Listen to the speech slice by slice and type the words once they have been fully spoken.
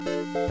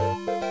Do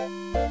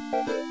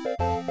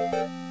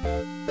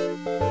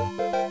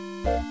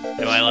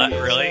I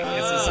really?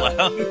 Is this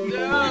loud?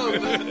 No!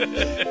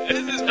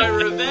 This is my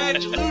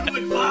revenge!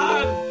 Ludwig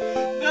von!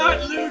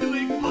 Not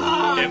Ludwig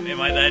von! Am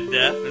I that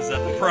deaf? Is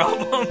that the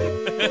problem?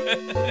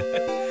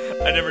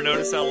 I never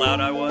noticed how loud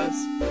I was.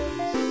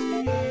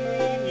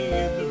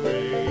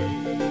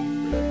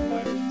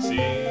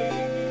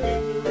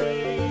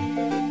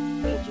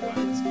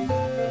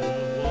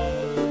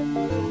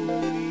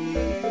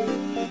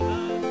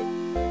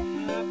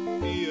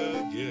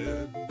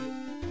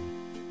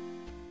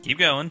 Keep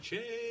going.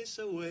 Chase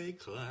away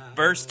clouds.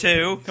 Verse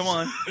 2. Come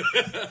on.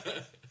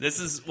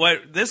 This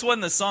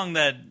wasn't the song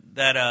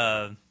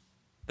that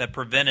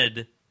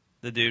prevented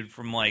the dude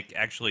from like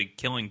actually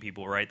killing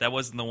people, right? That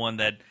wasn't the one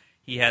that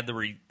he had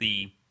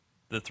the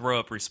throw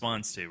up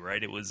response to,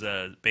 right? It was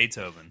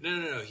Beethoven.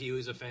 No. He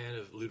was a fan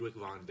of Ludwig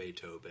von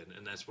Beethoven,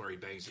 and that's where he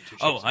bangs the two.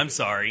 Oh, I'm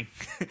sorry.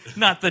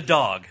 Not the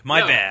dog.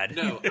 My bad.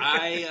 No,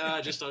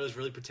 I just thought it was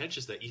really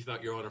pretentious that you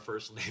thought you were on a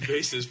first name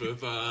basis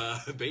with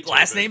Beethoven.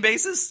 Last name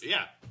basis?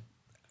 Yeah.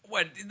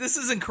 What? This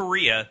is in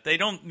Korea. They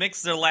don't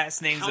mix their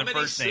last names and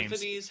first names. How many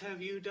symphonies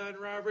have you done,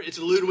 Robert? It's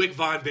Ludwig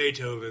von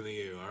Beethoven to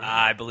you, all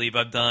right? I believe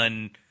I've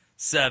done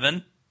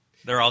 7.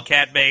 They're all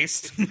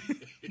cat-based.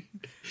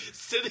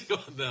 Sitting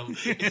on them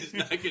is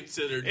not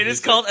considered. It is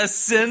called a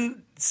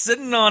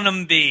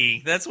synonym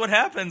bee. That's what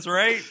happens,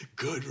 right?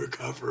 Good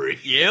recovery.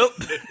 Yep.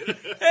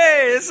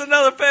 Hey, it's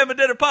another Family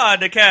Dinner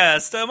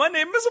podcast. My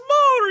name is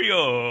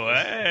Mario.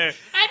 Hey.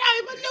 And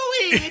I'm a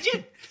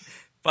Luigi.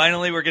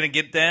 Finally, we're going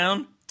to get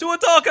down to a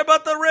talk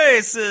about the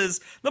races.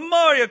 The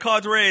Mario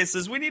Kart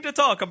races. We need to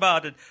talk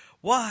about it.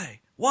 Why?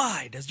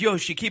 Why does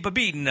Yoshi keep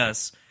beating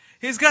us?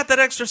 He's got that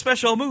extra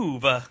special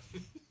move. No,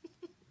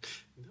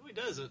 he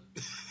doesn't.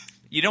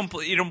 You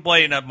don't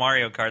play enough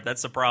Mario Kart.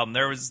 That's the problem.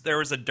 There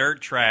was a dirt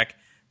track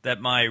that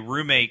my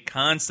roommate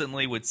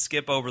constantly would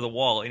skip over the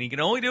wall, and he can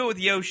only do it with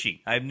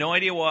Yoshi. I have no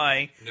idea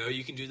why. No,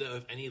 you can do that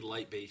with any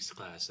light-based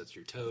class. That's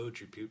your Toad,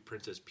 your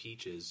Princess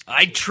Peaches.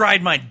 I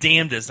tried my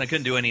damnedest, and I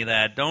couldn't do any of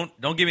that. Don't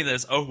give me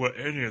this, oh, well,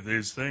 any of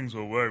these things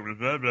will work,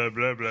 blah, blah,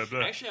 blah, blah,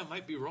 blah. Actually, I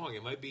might be wrong.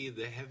 It might be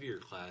the heavier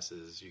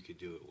classes you could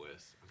do it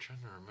with. I'm trying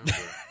to remember.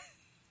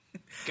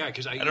 God,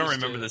 because I don't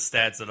remember the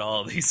stats at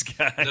all of these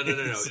guys. No.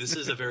 This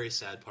is a very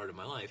sad part of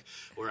my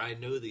life where I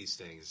know these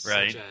things,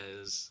 right. Such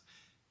as,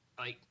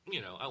 like,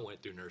 I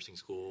went through nursing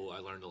school. I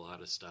learned a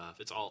lot of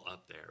stuff. It's all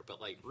up there, but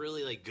like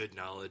really, like good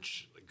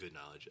knowledge,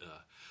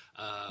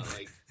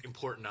 like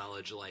important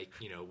knowledge, like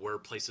where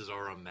places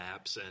are on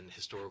maps and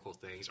historical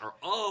things are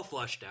all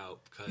flushed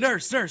out.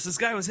 Nurse, this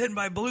guy was hidden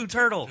by a blue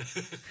turtle.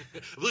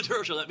 Blue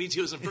turtle. That means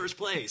he was in first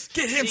place.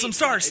 Get him some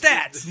star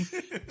stats.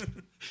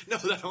 No,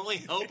 that only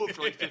helped him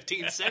for like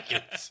 15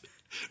 seconds.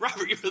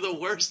 Robert, you're the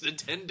worst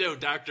Nintendo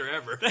doctor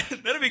ever.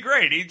 That'd be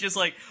great. He's just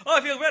like, oh,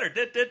 I feel better.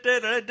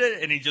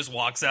 And he just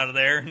walks out of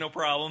there. No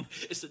problem.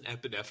 It's an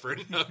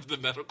epinephrine of the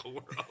medical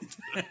world.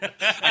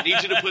 I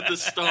need you to put the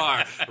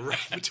star right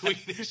between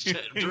his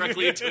chest,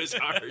 directly into his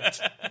heart.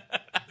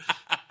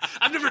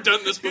 I've never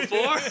done this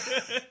before.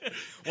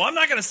 Well, I'm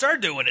not going to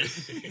start doing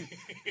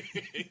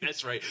it.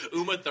 That's right.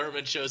 Uma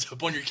Thurman shows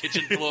up on your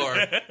kitchen floor,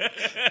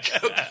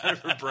 cooked out of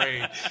her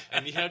brain,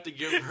 and you have to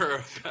give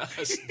her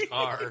a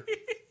star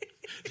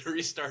to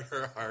restart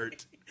her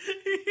heart.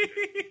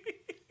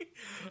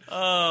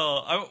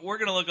 We're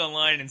going to look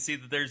online and see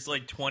that there's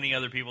like 20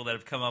 other people that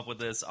have come up with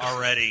this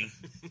already.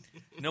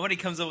 Nobody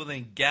comes up with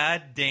any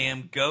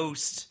goddamn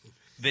ghost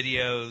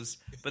videos,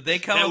 but they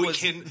come up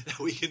with... that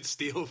we can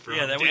steal from.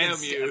 Yeah, that Damn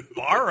we you. can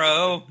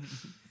borrow.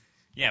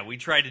 Yeah, we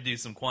tried to do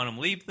some Quantum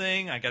Leap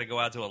thing. I got to go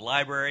out to a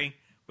library,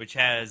 which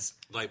has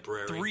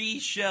 3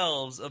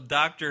 shelves of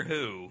Doctor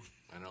Who.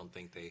 I don't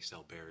think they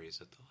sell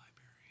berries at the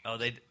library. Oh,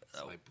 they...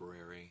 It's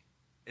library.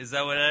 Is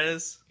that what that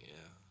is? Yeah.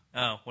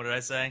 Oh, what did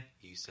I say?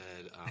 You said,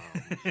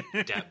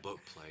 that book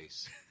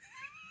place.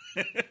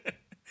 And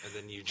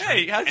then you drank,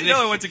 hey, how'd you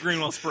know I went to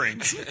Greenwell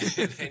Springs?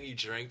 And then you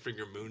drank from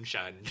your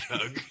moonshine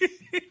jug.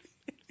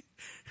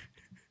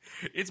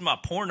 It's my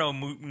porno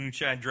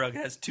moonshine drug. It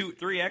has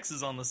 3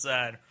 X's on the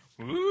side.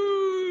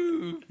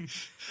 Woo!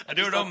 I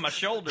do it over my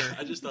shoulder.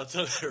 I just thought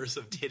there were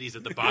some titties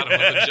at the bottom of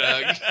the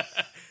jug.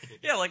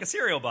 Yeah, like a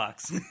cereal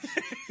box.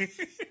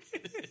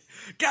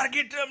 Gotta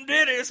get them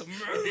titties.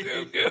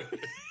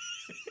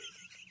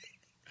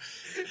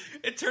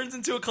 It turns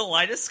into a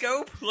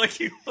kaleidoscope. Like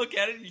you look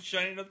at it and you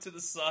shine it up to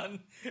the sun.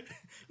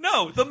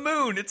 No, the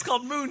moon. It's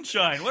called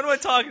moonshine. What am I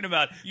talking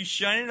about? You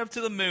shine it up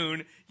to the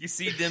moon, you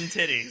see dim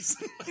titties.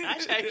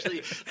 That's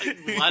actually,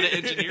 a lot of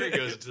engineering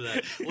goes into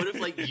that. What if,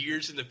 like,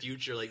 years in the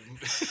future, like,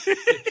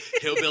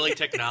 hillbilly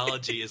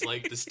technology is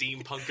like the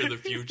steampunk of the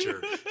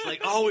future? It's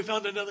like, oh, we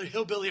found another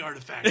hillbilly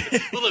artifact.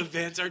 We'll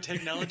advance our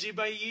technology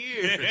by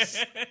years.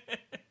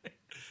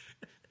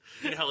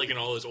 You know how, like, in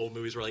all those old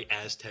movies where, like,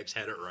 Aztecs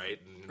had it right?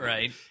 And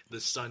right.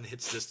 The sun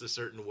hits just a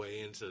certain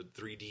way into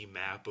 3D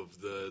map of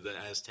the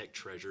Aztec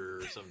treasure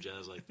or some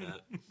jazz like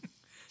that.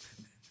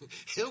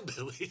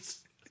 Hillbillies.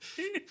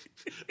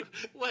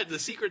 What? The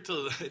secret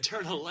to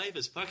eternal life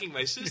is fucking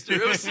my sister.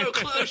 It was so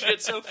close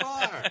yet so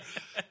far.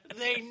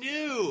 They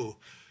knew.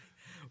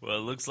 Well,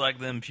 it looks like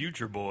them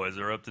future boys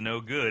are up to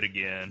no good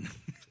again.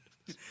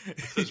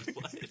 Those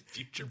what?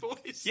 Future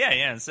boys?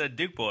 Yeah, instead of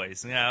Duke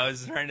boys. Yeah, I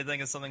was trying to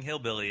think of something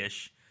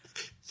hillbilly-ish.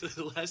 So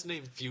the last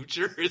name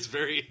Future is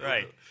very...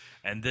 Right.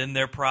 And then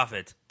their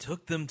prophet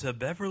took them to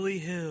Beverly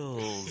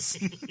Hills.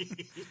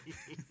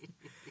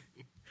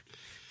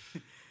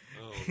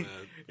 Oh, man.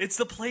 It's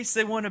the place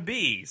they want to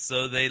be.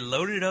 So they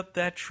loaded up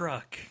that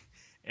truck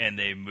and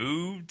they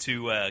moved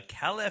to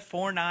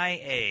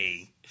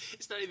California.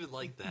 It's not even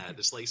like that.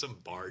 It's like some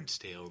bard's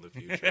tale in the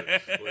future,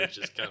 where it's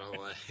just kind of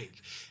like,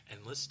 and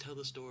let's tell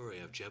the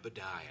story of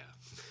Jebediah.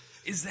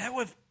 Is that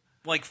what,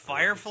 like,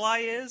 Firefly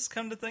is,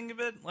 come to think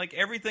of it? Like,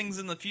 everything's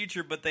in the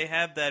future, but they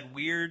have that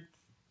weird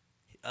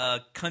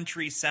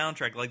country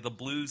soundtrack, like the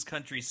blues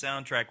country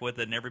soundtrack with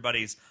it, and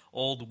everybody's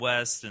Old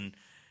West, and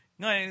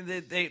no,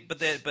 but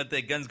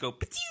the guns go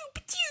pa-tew,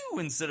 pa-tew,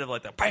 instead of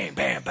like the bam,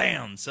 bam,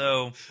 bam.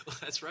 So well,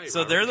 that's right. So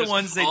Robert, they're the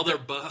ones all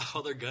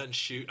their guns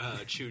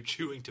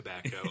chewing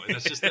tobacco, and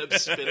that's just them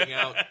spitting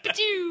out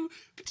pa-tew,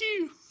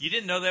 pa-tew. You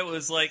didn't know that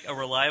was like a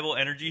reliable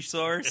energy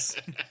source?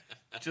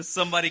 Just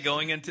somebody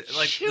going into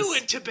like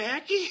chewing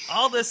tobacco.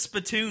 All the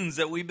spittoons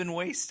that we've been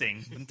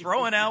wasting and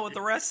throwing out with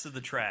the rest of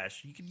the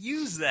trash. You could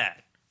use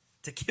that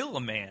to kill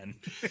a man.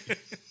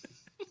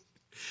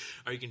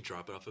 Or you can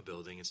drop it off a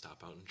building and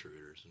stop out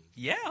intruders. And,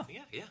 yeah.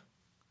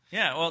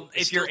 Yeah, well,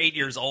 if you're 8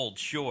 years old,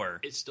 sure.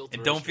 It still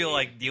and don't feel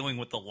like dealing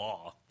with the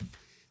law.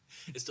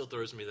 It still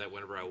throws me that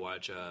whenever I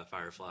watch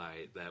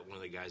Firefly, that one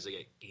of the guys that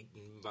get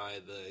eaten by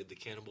the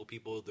cannibal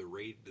people, the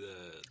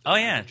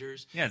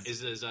Rangers,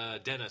 is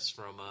Dennis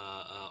from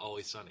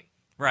Always Sunny.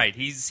 Right,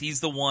 he's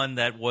the one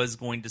that was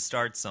going to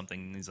start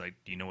something. He's like,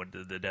 do you know what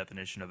the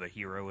definition of a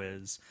hero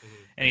is? Mm-hmm.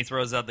 And he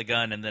throws out the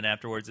gun, and then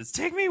afterwards it's,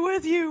 take me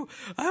with you.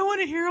 I want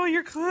to hear all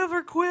your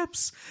clever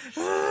quips.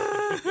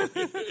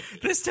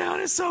 This town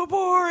is so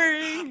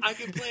boring. I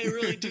can play a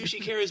really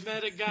douchey,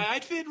 charismatic guy.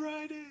 I'd fit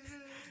right in.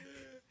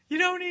 You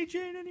don't need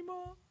Jane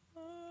anymore.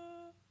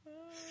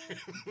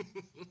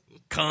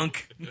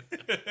 Kunk.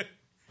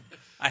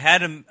 I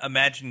had him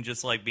imagine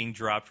just like being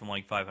dropped from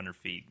like 500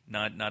 feet,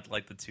 not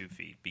like the 2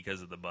 feet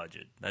because of the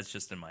budget. That's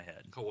just in my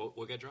head. Oh,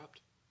 what got dropped?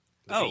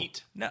 The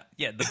beat. No,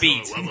 yeah, the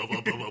beat.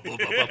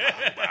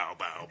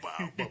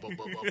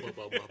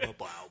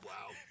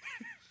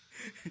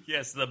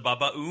 Yes, the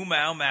baba oo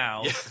mau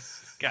mau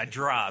got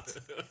dropped.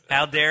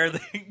 How dare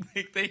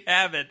they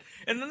have it?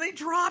 And then they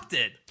dropped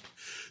it.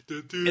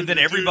 And then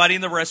everybody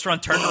in the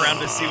restaurant turned around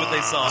to see what they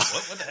saw.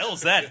 What the hell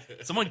is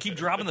that? Someone keep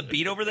dropping the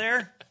beat over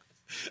there?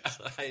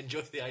 I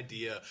enjoy the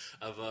idea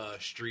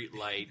of street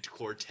light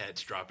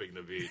quartets dropping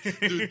the beat.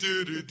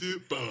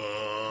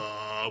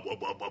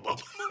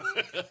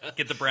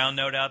 Get the brown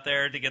note out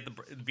there to get the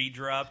beat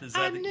dropped. Is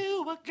that I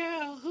knew a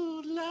girl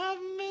who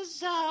loved me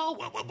so.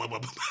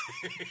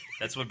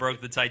 That's what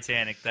broke the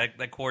Titanic.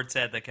 That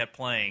quartet that kept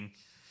playing.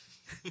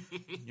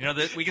 You know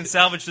that we can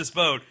salvage this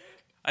boat.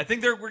 I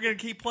think we're going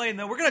to keep playing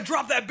though. We're going to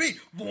drop that beat.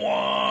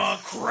 Whoa,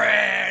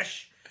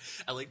 crash.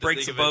 I like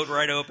breaks the boat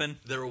right open.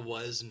 There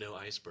was no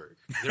iceberg.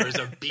 There was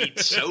a beat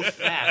so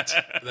fat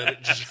that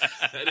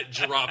it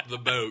dropped the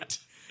boat.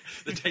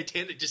 The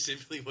Titanic just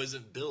simply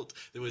wasn't built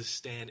to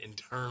withstand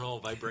internal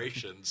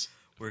vibrations.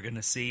 We're going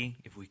to see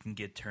if we can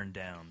get turned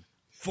down.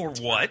 For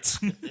what?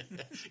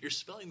 You're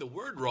spelling the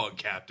word wrong,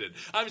 Captain.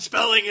 I'm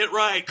spelling it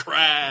right.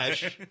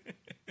 Crash.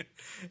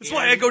 That's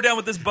why I go down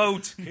with this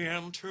boat.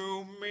 Him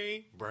to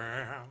me,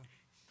 brown.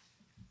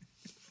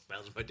 That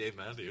was by Dave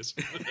Matthews.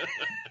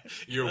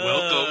 You're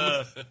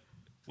welcome.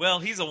 Well,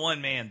 he's a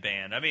one-man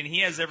band. I mean, he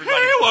has everybody...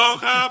 He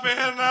woke up in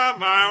the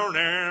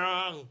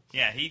morning.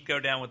 Yeah, he'd go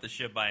down with the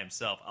ship by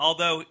himself.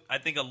 Although, I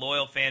think a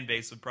loyal fan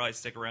base would probably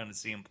stick around to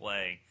see him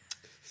play.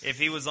 If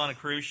he was on a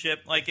cruise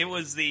ship, like it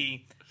was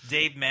the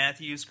Dave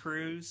Matthews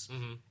cruise,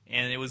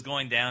 and it was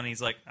going down, and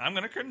he's like, I'm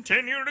going to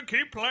continue to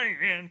keep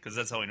playing, because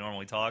that's how he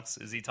normally talks,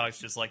 is he talks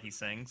just like he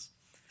sings.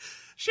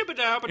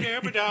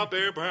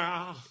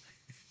 Shibba-dabba-dabba-dabba-dabba.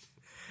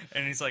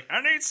 And he's like,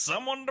 I need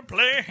someone to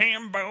play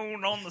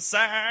ham-bone on the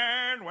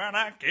side when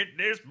I get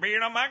this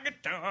beat on my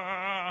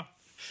guitar.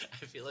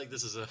 I feel like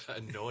this is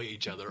annoy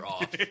each other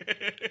off.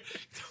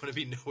 Don't want to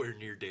be nowhere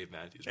near Dave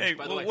Matthews. Hey,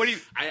 by the way, what do you...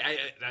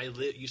 I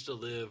used to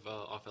live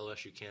off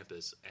LSU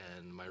campus,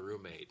 and my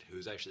roommate,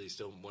 who's actually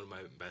still one of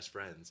my best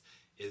friends,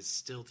 is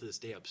still to this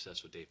day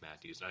obsessed with Dave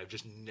Matthews, and I've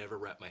just never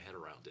wrapped my head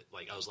around it.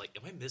 Like, I was like,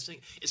 am I missing?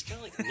 It's kind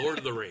of like Lord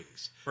of the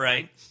Rings.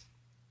 Right.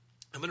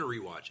 I'm going to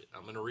rewatch it.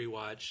 I'm going to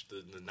rewatch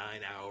the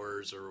 9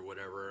 hours or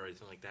whatever, or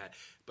anything like that.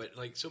 But,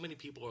 like, so many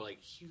people are,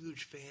 like,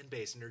 huge fan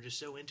base, and they're just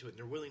so into it, and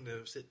they're willing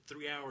to sit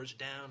 3 hours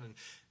down and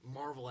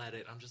marvel at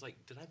it. I'm just like,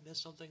 did I miss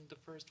something the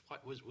first?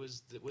 What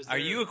was Are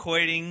you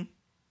equating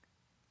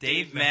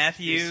Dave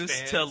Matthews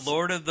to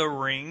Lord of the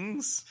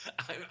Rings?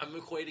 I'm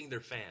equating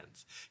their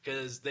fans,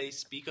 because they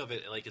speak of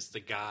it like it's the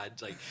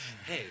god. Like,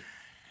 hey,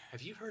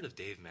 have you heard of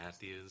Dave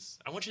Matthews?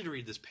 I want you to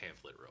read this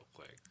pamphlet real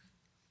quick.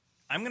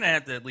 I'm going to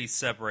have to at least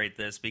separate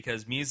this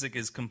because music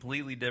is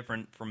completely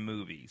different from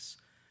movies.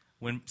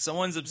 When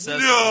someone's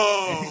obsessed...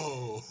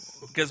 No!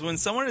 Because when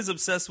someone is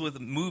obsessed with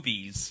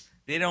movies,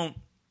 they don't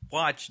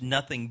watch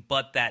nothing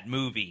but that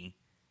movie,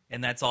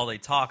 and that's all they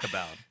talk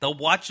about. They'll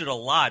watch it a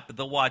lot, but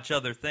they'll watch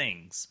other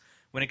things.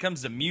 When it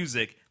comes to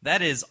music,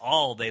 that is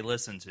all they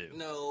listen to.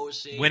 No,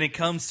 see. When it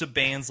comes to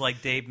bands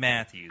like Dave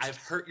Matthews. I've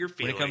hurt your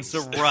feelings. When it comes to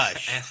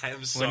Rush. And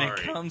I'm sorry. When it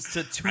comes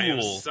to Tool. I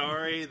am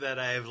sorry that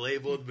I have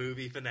labeled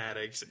movie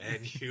fanatics,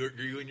 and you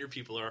and your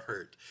people are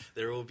hurt.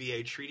 There will be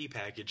a treaty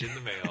package in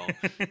the mail,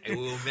 and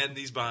we will mend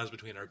these bonds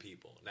between our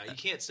people. Now, you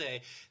can't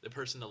say the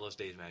person that loves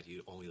Dave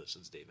Matthews only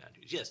listens to Dave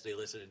Matthews. Yes, they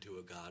listen to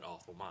a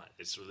god-awful mind.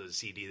 It's the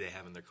CD they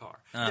have in their car.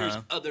 There's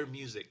other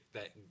music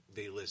that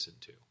they listen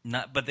to.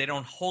 But they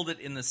don't hold it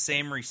in the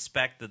same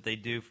respect that they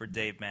do for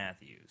Dave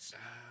Matthews.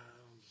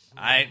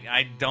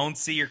 I don't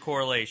see your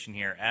correlation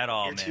here at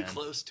all, You're man. too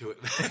close to it,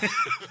 man.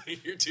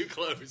 You're too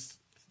close.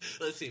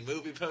 Let's see,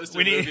 movie poster,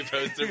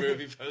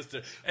 movie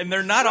poster. And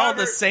they're not all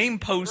the same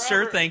poster,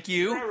 Robert, thank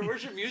you. Robert,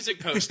 where's your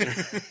music poster?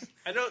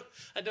 I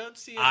don't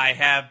see it. I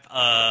have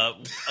a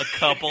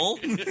couple.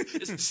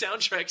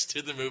 Soundtracks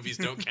to the movies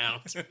don't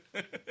count.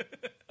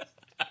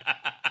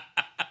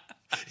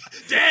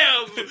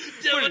 Damn!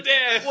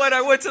 What?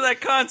 I went to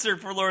that concert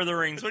for Lord of the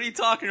Rings. What are you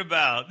talking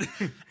about?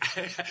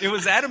 It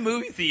was at a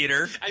movie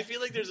theater. I feel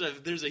like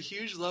there's a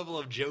huge level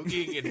of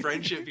joking and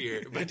friendship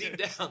here, but deep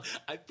down,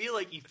 I feel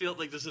like you feel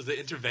like this is an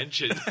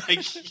intervention.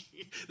 Like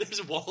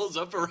there's walls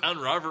up around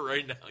Robert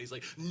right now. He's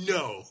like,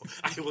 "No,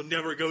 I will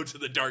never go to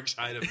the dark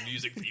side of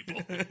music,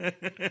 people."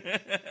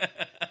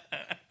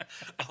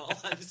 All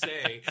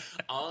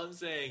I'm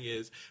saying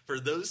is, for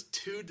those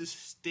two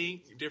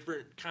distinct,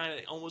 different kind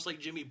of, almost like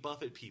Jimmy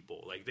Buffett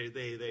people, like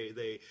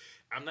they.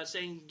 I'm not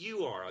saying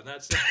you are. I'm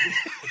not saying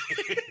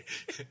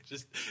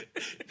just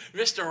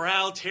Mr.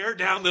 Rowell, tear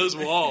down those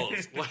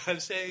walls. What I'm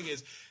saying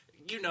is,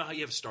 you know how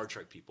you have Star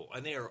Trek people,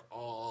 and they are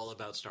all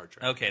about Star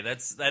Trek. Okay,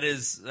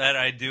 that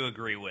I do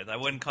agree with. I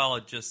wouldn't call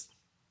it just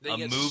a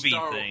movie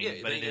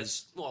thing, but it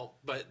is. Well,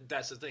 but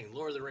that's the thing.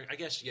 Lord of the Rings, I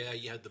guess, yeah,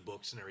 you had the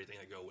books and everything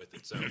that go with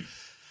it, so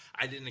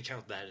I didn't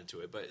account that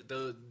into it. But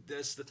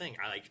that's the thing.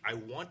 I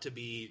want to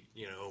be,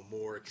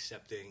 more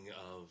accepting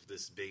of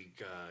this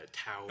big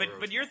tower.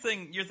 But your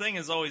thing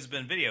has always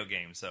been video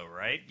games, though,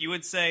 right? You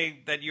would say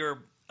that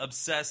you're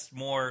obsessed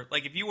more.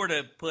 Like if you were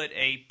to put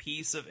a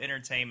piece of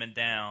entertainment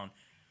down,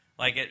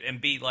 like it, and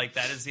be like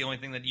that is the only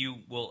thing that you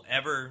will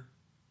ever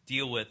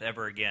deal with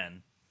ever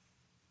again.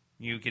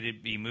 You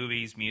could be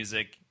movies,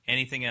 music,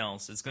 anything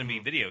else. It's going to be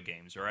video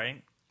games,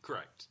 right?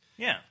 Correct.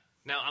 Yeah.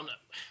 Now I'm not.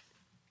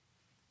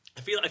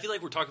 I feel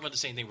like we're talking about the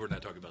same thing. We're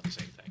not talking about the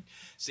same thing.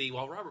 See,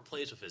 while Robert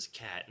plays with his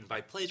cat, and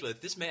by plays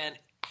with, this man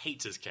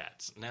hates his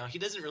cats. Now, he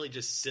doesn't really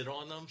just sit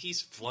on them.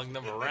 He's flung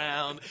them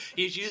around.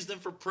 He's used them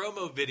for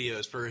promo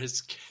videos for his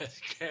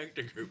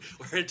character group,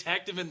 or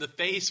attacked him in the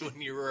face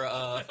when you were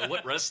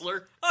what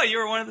wrestler? Oh, you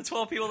were one of the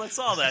 12 people that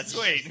saw that.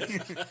 Sweet.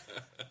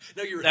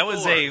 No, you were.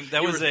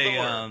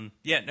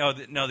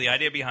 The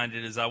idea behind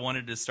it is I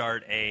wanted to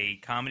start a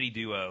comedy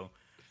duo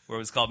where it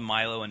was called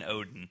Milo and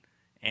Odin.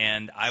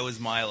 And I was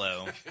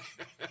Milo,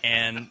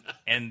 and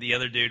the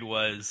other dude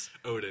was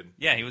Odin.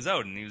 Yeah, he was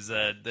Odin. He was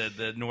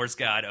the Norse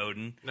god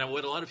Odin. Now,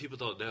 what a lot of people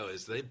don't know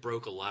is they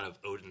broke a lot of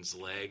Odin's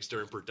legs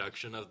during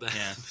production of that.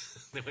 Yeah.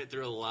 They went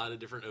through a lot of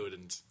different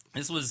Odins.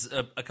 This was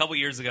a couple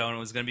years ago, and it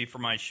was going to be for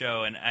my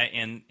show, and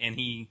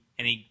he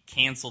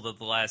canceled at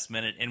the last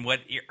minute. And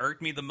what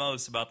irked me the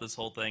most about this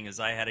whole thing is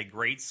I had a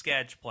great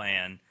sketch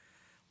plan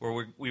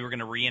where we were going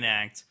to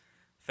reenact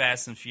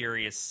Fast and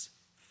Furious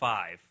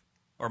 5.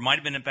 Or it might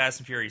have been in Fast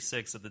and Furious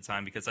 6 at the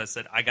time, because I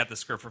said I got the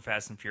script for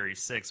Fast and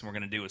Furious 6 and we're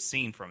going to do a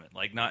scene from it.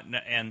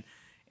 And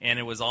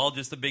it was all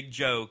just a big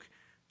joke.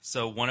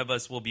 So one of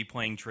us will be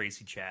playing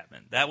Tracy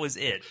Chapman. That was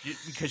it,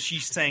 because she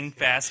sang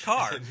Fast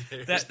Car.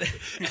 And there's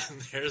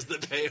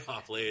the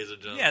payoff, ladies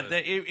and gentlemen. Yeah,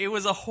 it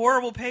was a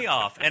horrible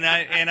payoff. And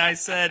I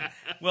said,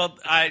 well,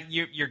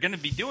 you're going to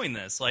be doing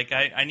this. Like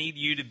I need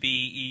you to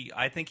be.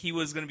 I think he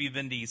was going to be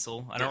Vin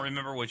Diesel. I don't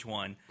remember which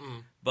one.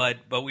 Mm.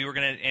 But we were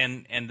going to,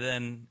 and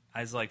then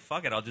I was like,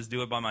 fuck it, I'll just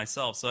do it by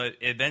myself. So it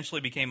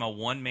eventually became a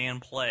one-man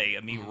play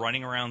of me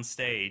running around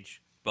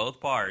stage,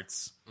 both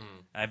parts.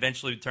 I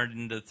eventually turned it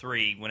into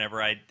 3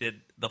 whenever I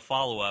did the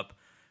follow-up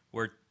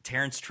where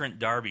Terrence Trent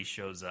D'Arby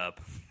shows up.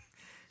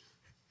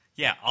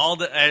 Yeah,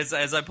 as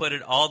I put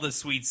it, all the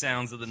sweet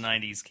sounds of the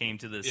 90s came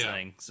to this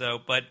thing. So,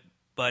 but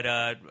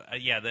that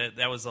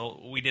was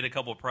we did a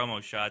couple of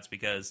promo shots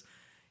because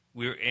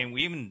we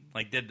even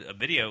did a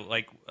video,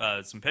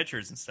 some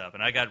pictures and stuff,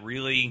 and I got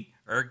really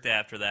irked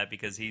after that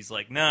because he's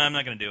like, "No, I'm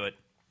not going to do it."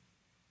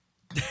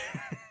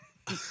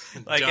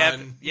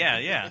 Done.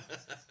 Yeah.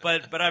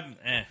 But I'm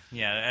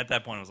at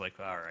that point I was like,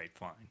 all right,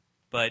 fine.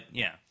 But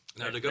yeah.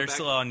 Now They're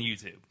still on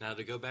YouTube. Now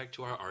to go back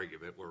to our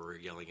argument where we're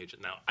yelling at each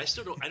other. Now I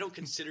don't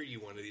consider you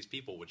one of these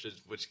people, which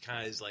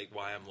kind of is like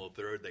why I'm a little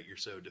thrilled that you're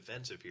so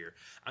defensive here.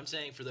 I'm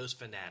saying for those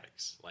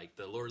fanatics, like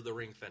the Lord of the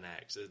Ring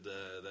fanatics,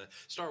 the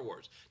Star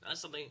Wars. Now, that's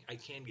something I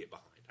can get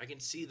behind. I can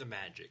see the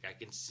magic. I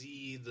can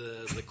see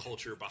the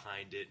culture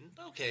behind it. And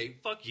okay,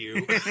 fuck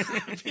you.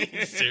 I'm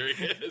being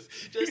serious.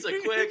 Just a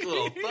quick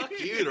little fuck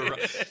you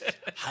to.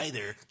 Hi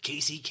there,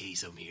 Casey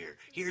Kasem here.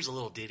 Here's a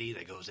little ditty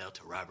that goes out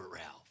to Robert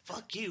Rao.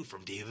 Fuck you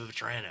from Dave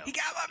Vitrano. He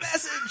got my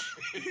message.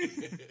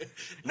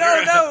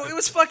 No, it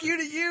was fuck you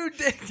to you,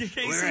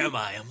 Casey. Where am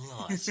I? I'm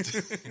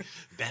lost.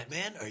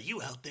 Batman, are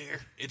you out there?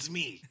 It's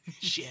me,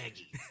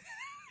 Shaggy.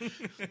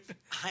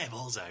 I have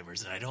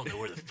Alzheimer's and I don't know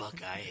where the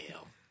fuck I am.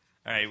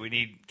 All right, we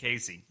need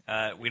Casey.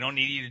 We don't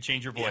need you to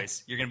change your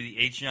voice. Yeah. You're going to be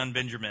the H. John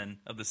Benjamin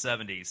of the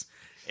 70s.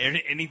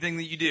 Anything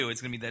that you do,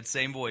 it's going to be that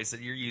same voice that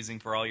you're using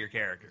for all your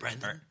characters.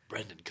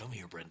 Brendan, come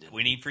here, Brendan.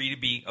 We need for you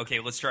to be... Okay,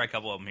 let's try a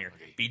couple of them here.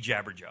 Okay. Be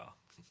Jabberjaw.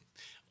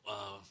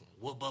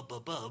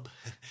 Wub-bub-bub-bub.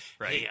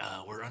 Right.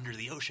 Hey, we're under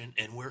the ocean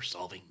and we're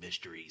solving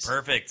mysteries.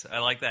 Perfect. I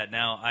like that.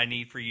 Now, I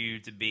need for you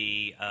to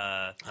be...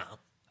 I'm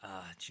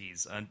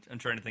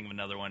trying to think of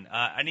another one.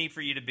 I need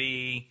for you to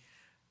be...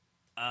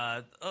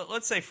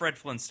 let's say Fred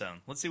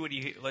Flintstone. Let's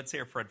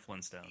hear Fred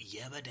Flintstone.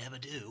 Yabba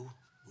dabba doo.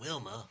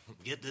 Wilma,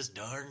 get this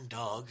darn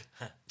dog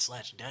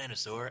 /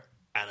 dinosaur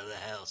out of the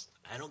house.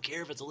 I don't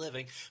care if it's a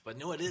living, but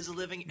no, it is a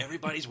living.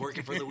 Everybody's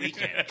working for the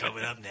weekend.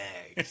 Coming up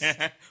next.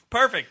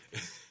 Perfect.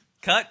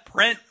 Cut,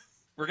 print.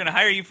 We're going to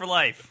hire you for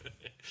life.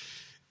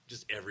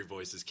 Just every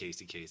voice is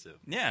Casey Kasem.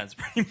 Yeah, it's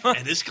pretty much.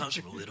 And this comes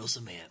from little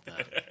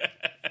Samantha.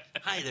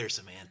 Hi there,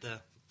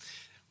 Samantha.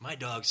 My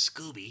dog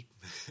Scooby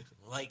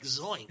like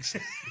zoinks.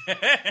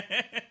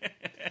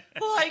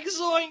 Like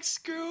zoinks,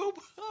 Scoob.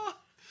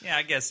 Yeah,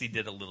 I guess he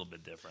did a little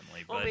bit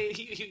differently. But... Well, I mean,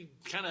 he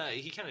kind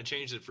of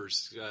changed it for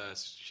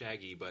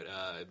Shaggy, but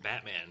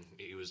Batman,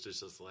 he was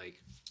just like,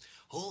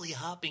 holy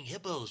hopping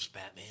hippos,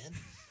 Batman.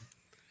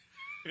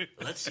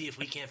 Let's see if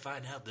we can't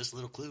find out this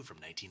little clue from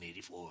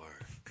 1984.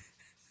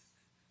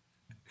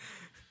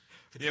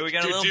 Yeah, we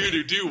got a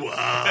little...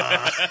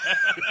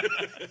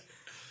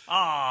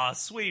 Aw,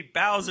 sweet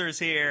Bowser's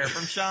here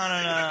from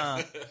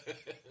Shauna.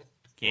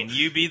 Can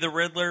you be the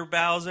Riddler,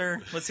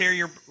 Bowser? Let's hear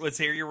your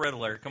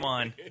Riddler. Come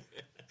on.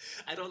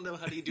 I don't know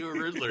how do you do a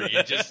Riddler.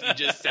 You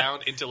just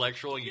sound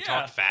intellectual and you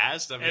talk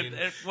fast. I mean,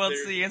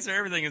 it's the answer to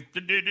everything is.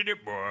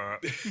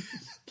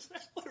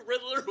 What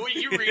Riddler were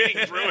you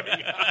reading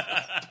growing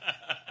up?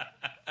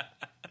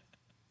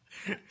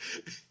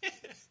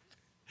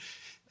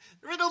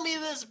 Riddle me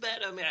this,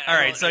 bet. I mean, all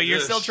right, so you're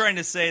still trying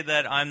to say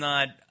that I'm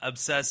not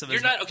obsessive.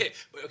 You're not okay.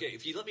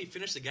 If you let me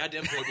finish the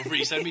goddamn point before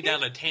you send me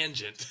down a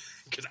tangent,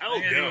 because I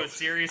will go a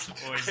serious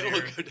voice I here.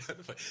 will go down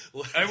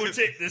I would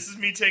take. This is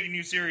me taking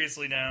you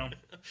seriously now.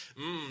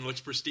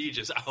 Looks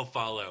prestigious. I'll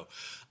follow.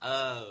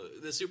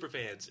 The super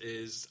fans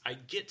is I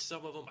get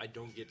some of them. I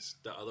don't get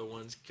the other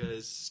ones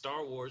because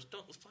Star Wars.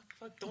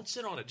 Don't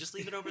sit on it. Just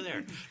leave it over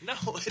there. No,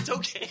 it's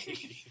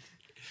okay.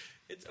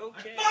 It's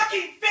okay. I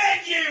fucking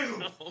fed you!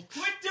 No. Quit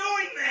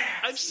doing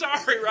that! I'm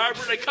sorry,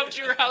 Robert. I come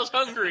to your house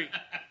hungry.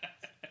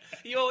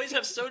 You always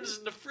have sodas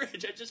in the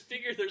fridge. I just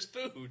figure there's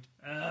food.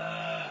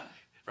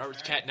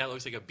 Robert's cat now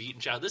looks like a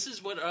beaten child. This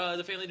is what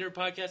the Family Dinner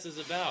Podcast is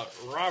about.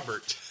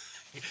 Robert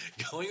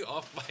going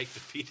off mic to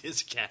feed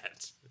his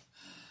cats.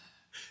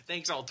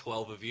 Thanks, all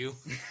 12 of you.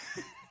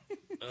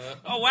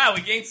 Oh, wow.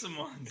 We gained some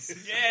ones.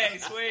 Yay,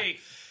 sweet.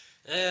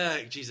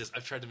 Jesus,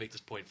 I've tried to make this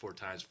point 4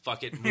 times.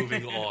 Fuck it,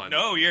 moving on.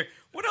 No,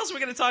 what else are we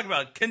going to talk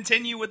about?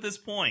 Continue with this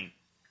point.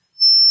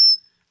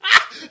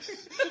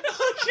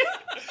 Oh, shit.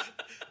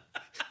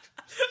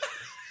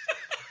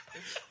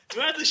 Do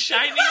I have The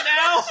Shining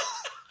now?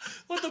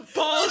 What the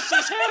balls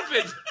just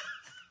happened?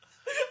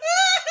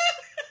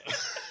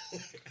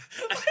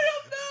 I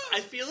don't know. I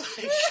feel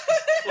like...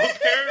 Well,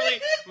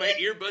 apparently my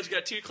earbuds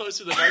got too close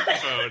to the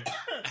microphone.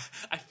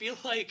 I feel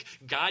like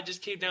God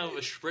just came down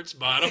with a spritz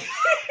bottle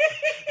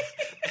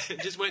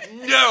and just went,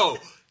 no,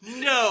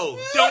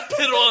 don't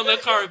piddle on the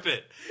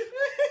carpet.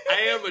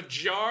 I am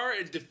ajar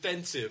and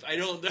defensive. I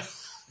don't know.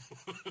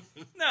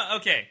 No,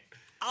 okay.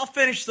 I'll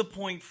finish the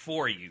point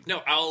for you.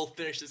 No, I'll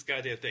finish this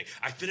goddamn thing.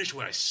 I finish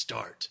when I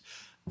start.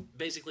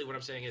 Basically, what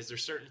I'm saying is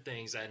there's certain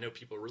things that I know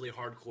people are really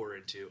hardcore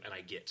into, and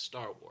I get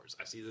Star Wars.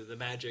 I see the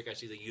magic, I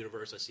see the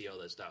universe, I see all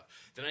that stuff.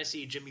 Then I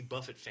see Jimmy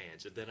Buffett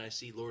fans, and then I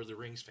see Lord of the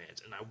Rings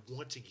fans, and I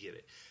want to get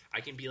it.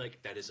 I can be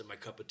like, that isn't my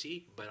cup of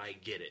tea, but I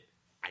get it.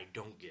 I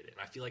don't get it.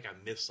 And I feel like I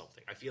missed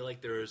something. I feel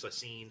like there was a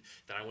scene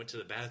that I went to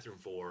the bathroom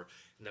for,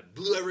 and that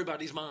blew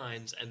everybody's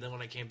minds, and then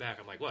when I came back,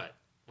 I'm like, what?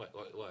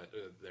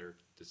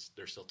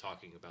 They're still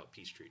talking about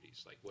peace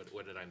treaties. Like,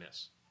 what did I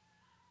miss?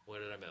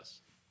 What did I miss?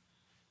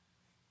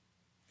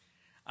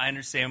 I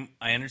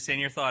understand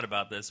your thought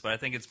about this, but I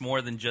think it's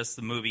more than just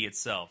the movie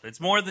itself.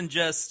 It's more than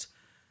just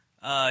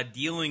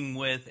dealing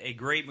with a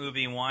great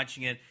movie and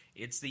watching it.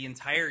 It's the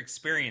entire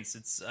experience.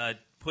 It's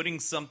putting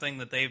something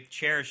that they've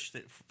cherished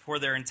for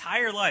their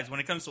entire lives when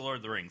it comes to Lord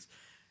of the Rings.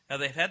 Now,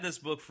 they've had this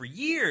book for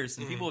years,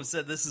 and people have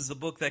said this is a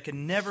book that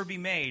can never be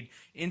made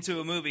into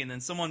a movie, and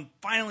then someone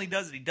finally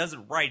does it. He does it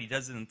right. He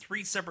does it in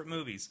 3 separate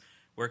movies,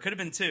 where it could have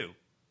been 2.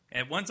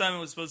 At one time, it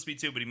was supposed to be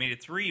 2, but he made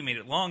it 3. He made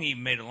it long. He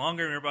made it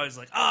longer, and everybody's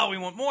like, "Oh, we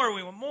want more.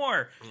 We want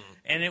more."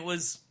 And it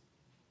was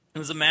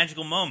a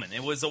magical moment.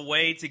 It was a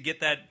way to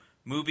get that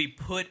movie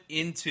put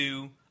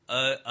into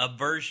a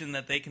version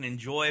that they can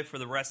enjoy for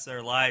the rest of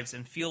their lives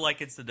and feel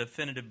like it's the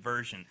definitive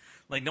version.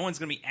 Like, no one's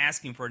going to be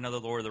asking for another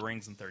Lord of the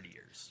Rings in 30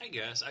 years. I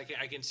guess.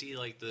 I can see,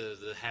 like,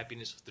 the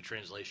happiness with the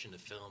translation to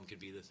film could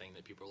be the thing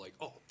that people are like,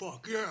 oh,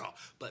 fuck yeah.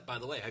 But, by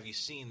the way, have you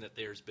seen that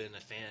there's been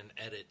a fan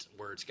edit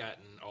where it's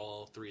gotten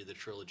all 3 of the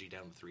trilogy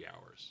down to 3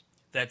 hours?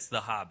 That's The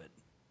Hobbit.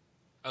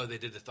 Oh, they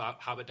did the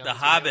Hobbit down The to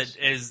 3 Hobbit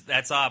hours?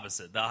 that's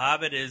opposite. The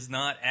Hobbit is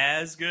not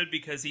as good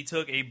because he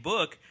took a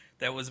book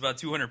that was about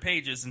 200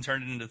 pages and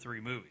turned it into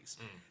 3 movies.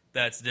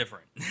 That's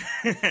different.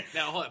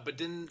 Now, hold on, but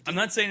didn't I'm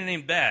not saying it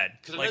ain't bad.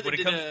 Because I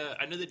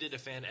know they did a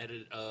fan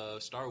edit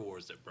of Star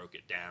Wars that broke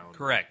it down.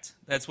 Correct.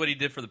 That's what he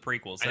did for the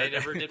prequels. And they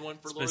never did one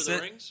for Lord of the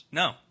Rings?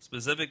 No.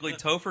 Specifically,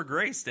 Topher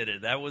Grace did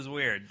it. That was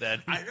weird.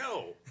 I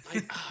know.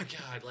 Like, oh,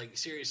 God. Like,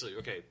 seriously.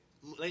 Okay.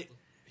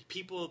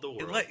 People of the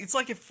world. It's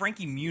like if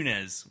Frankie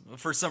Muniz,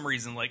 for some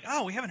reason, like,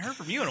 oh, we haven't heard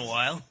from you in a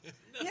while.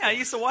 No. Yeah, I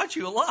used to watch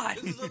you a lot.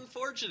 This is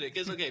unfortunate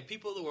because, okay,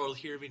 people of the world,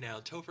 hear me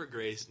now. Topher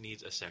Grace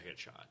needs a second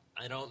shot.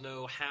 I don't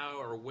know how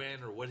or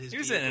when or what his. He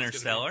was in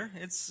Interstellar.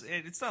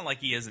 It's not like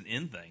he isn't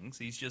in things.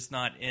 He's just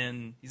not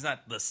in. He's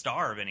not the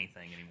star of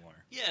anything anymore.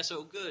 Yeah,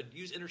 so good.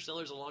 Use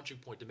Interstellar as a launching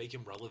point to make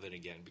him relevant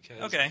again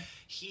because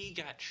he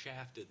got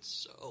shafted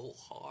so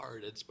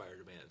hard in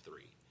Spider-Man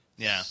 3.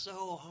 Yeah.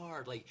 So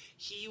hard. Like,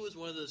 he was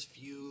one of those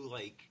few,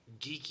 like,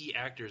 geeky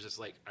actors that's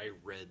like, I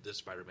read the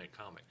Spider-Man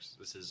comics.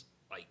 This is,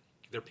 like,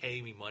 they're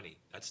paying me money.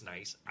 That's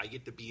nice. I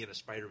get to be in a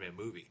Spider-Man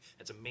movie.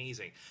 That's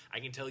amazing. I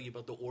can tell you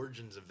about the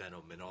origins of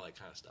Venom and all that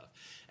kind of stuff.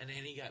 And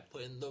then he got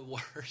put in the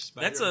worst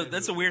Spider-Man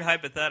That's a weird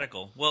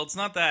hypothetical. Well, it's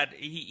not that.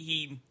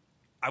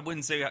 I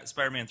wouldn't say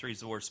Spider-Man 3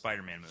 is the worst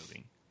Spider-Man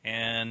movie.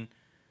 And...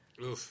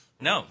 Oof.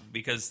 No,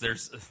 because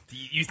there's...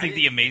 You think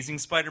the Amazing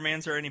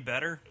Spider-Mans are any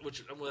better? Well,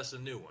 that's the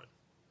new one.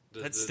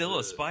 That's still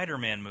a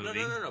Spider-Man movie.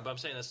 No. But I'm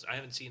saying I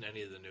haven't seen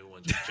any of the new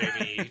ones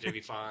with Jamie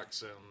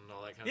Foxx and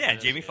all that kind of stuff. Yeah,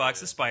 Jamie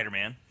Foxx is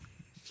Spider-Man.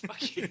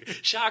 Fuck you.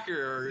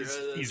 Shocker.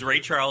 He's Ray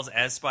Charles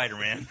as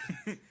Spider-Man.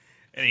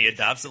 And he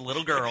adopts a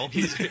little girl.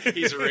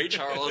 He's Ray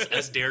Charles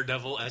as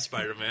Daredevil as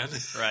Spider-Man.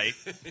 Right.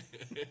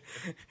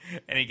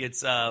 And he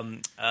gets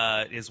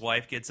his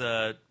wife gets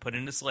put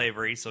into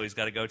slavery, so he's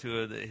got to go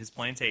to his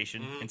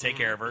plantation and take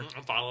care of her.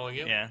 I'm following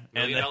you. Yeah.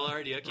 $1 million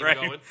idea. Keep it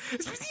going.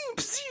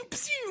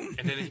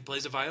 And then he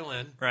plays a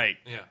violin. Right.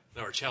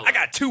 Yeah. Or cello. I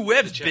got 2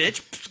 webs,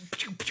 bitch.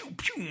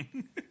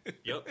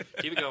 Yep.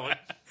 Keep it going.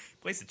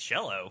 Plays the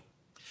cello.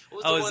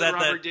 What was the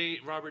one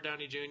Robert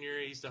Downey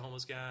Jr.? He's the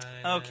homeless guy.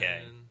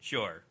 Okay.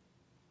 Sure.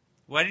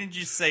 Why didn't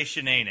you say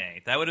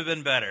Shanae? That would have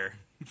been better.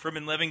 From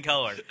In Living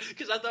Color.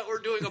 Because I thought we were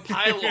doing a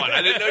pylon.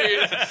 I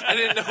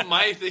didn't know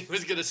my thing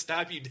was going to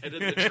stop you dead in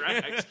the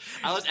tracks.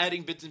 I was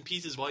adding bits and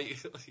pieces while you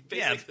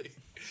basically.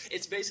 Yeah.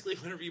 It's basically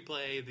whenever you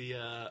play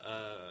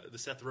the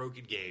Seth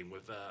Rogen game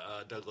with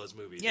Douglas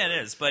movies. Yeah,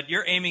 it is. But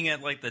you're aiming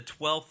at like the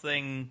 12th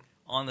thing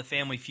on the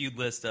Family Feud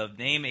list of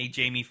name a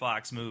Jamie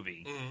Foxx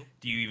movie. Mm-hmm.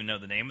 Do you even know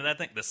the name of that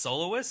thing? The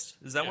Soloist?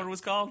 Is that what it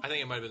was called? I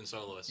think it might have been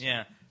Soloist.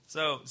 Yeah.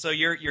 So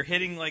you're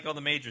hitting like all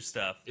the major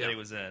stuff that he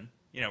was in.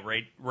 You know,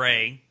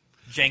 Ray,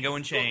 Django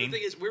Unchained. Well, the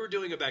thing is, we were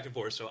doing it back and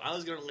forth, so I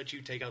was going to let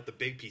you take out the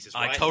big pieces.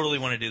 I totally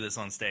want to do this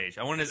on stage.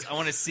 I want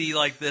to see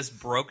like this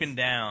broken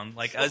down,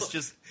 like us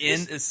just in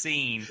a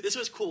scene. This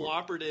was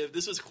cooperative.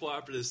 This was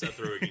cooperative Seth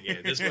Rogen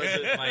game. This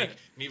wasn't like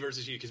me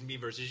versus you, because me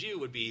versus you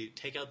would be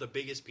take out the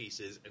biggest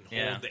pieces and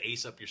hold the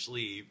ace up your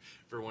sleeve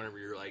for whenever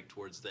you're like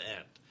towards the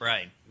end.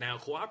 Right. Now,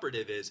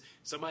 cooperative is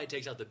somebody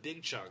takes out the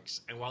big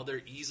chunks, and while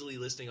they're easily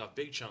listing off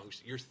big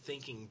chunks, you're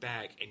thinking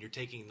back and you're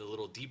taking the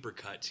little deeper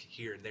cuts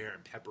here and there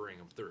and peppering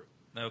them through.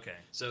 Okay.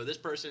 So this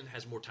person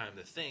has more time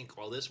to think,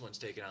 while this one's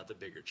taking out the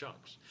bigger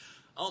chunks.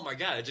 Oh my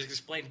God! I just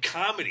explained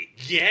comedy.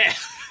 Yeah.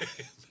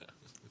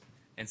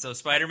 And so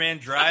Spider-Man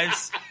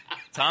drives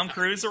Tom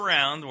Cruise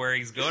around where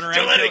he's going around.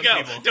 Don't let it go.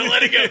 People. Don't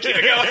let it go. Keep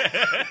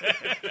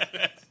it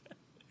going.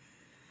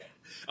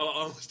 Oh,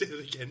 I almost did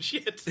it again.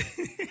 Shit.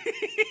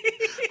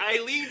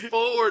 I leaned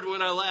forward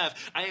when I laughed.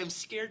 I am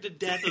scared to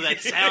death of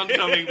that sound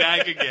coming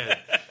back again.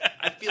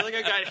 I feel like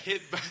I got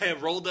hit by a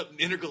rolled up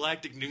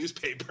intergalactic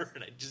newspaper,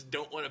 and I just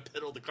don't want to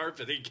piddle the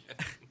carpet again.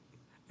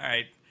 All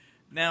right.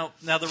 Now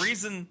the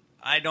reason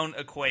I don't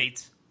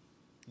equate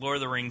Lord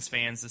of the Rings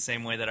fans the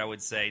same way that I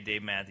would say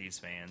Dave Matthews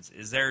fans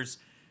is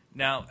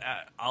now,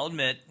 I'll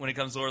admit, when it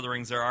comes to Lord of the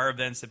Rings, there are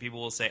events that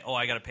people will say, oh,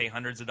 I got to pay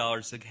hundreds of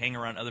dollars to hang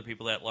around other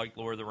people that like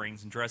Lord of the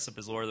Rings and dress up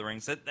as Lord of the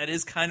Rings. That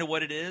is kind of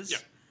what it is. Yeah.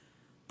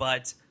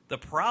 But the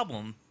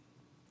problem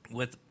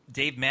with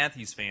Dave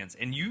Matthews fans,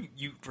 and you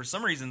for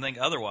some reason think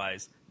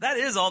otherwise, that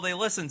is all they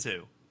listen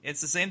to.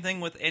 It's the same thing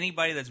with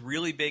anybody that's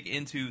really big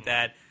into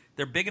that.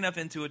 They're big enough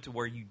into it to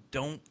where you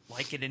don't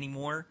like it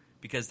anymore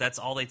because that's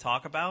all they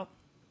talk about.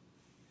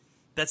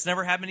 That's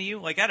never happened to you?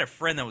 Like, I had a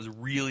friend that was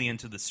really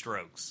into the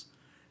Strokes.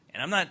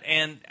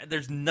 And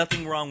there's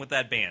nothing wrong with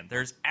that band.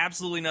 There's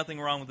absolutely nothing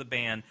wrong with the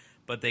band,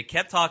 but they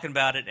kept talking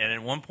about it, and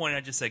at one point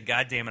I just said,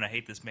 God damn it, I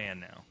hate this band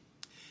now.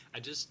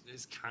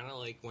 It's kind of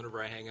like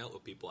whenever I hang out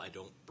with people, I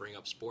don't bring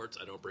up sports,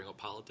 I don't bring up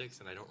politics,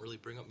 and I don't really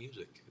bring up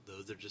music.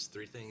 Those are just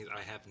three things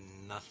I have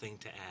nothing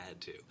to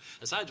add to.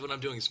 Aside when I'm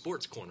doing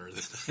Sports Corner,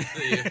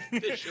 the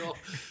official.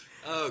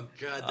 Oh,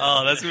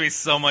 God. That's going to be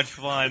so much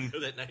fun.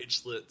 That night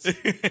Schlitz.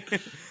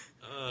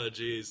 Oh,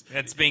 jeez.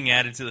 That's being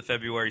added to the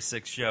February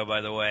 6th show,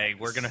 by the way.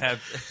 We're going to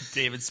have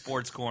David's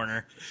Sports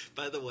Corner.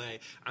 By the way,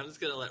 I'm just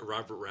going to let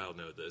Robert Rao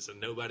know this,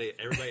 and everybody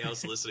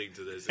else listening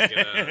to this is going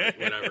to,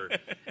 whatever.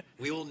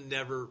 We will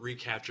never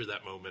recapture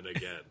that moment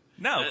again.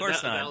 No, of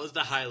course not. That was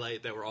the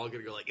highlight that we're all going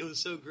to go like, it was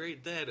so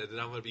great then, and then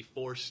I'm going to be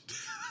forced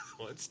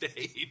on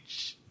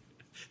stage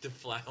to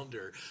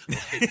flounder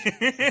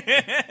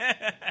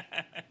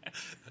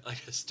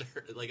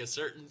like a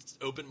certain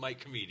open mic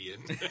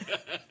comedian.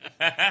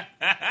 And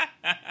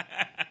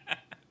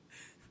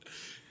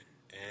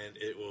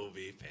it will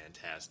be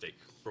fantastic.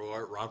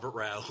 For Robert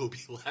Rao, who'll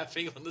be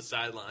laughing on the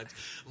sidelines,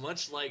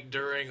 much like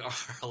during our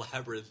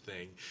Labyrinth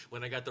thing,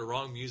 when I got the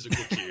wrong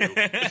musical cue and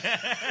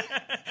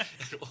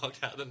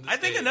walked out on the I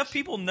think stage. enough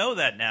people know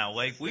that now.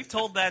 Like, we've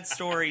told that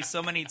story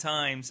so many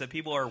times that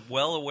people are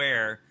well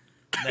aware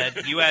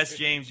that you ask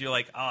James, you're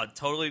like, oh,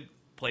 totally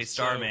play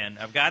Starman.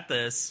 I've got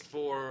this.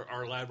 For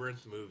our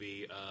Labyrinth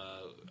movie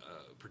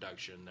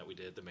production that we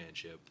did at the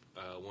Manship,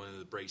 one of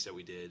the breaks that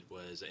we did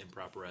was an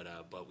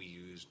improperetta, but we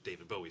used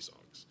David Bowie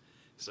songs.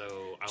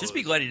 So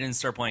be glad he didn't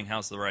start playing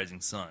House of the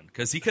Rising Sun,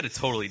 because he could have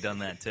totally done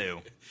that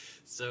too.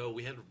 So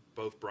we had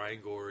both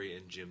Brian Gorey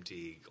and Jim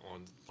Teague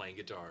on playing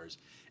guitars,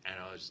 and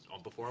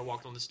before I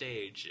walked on the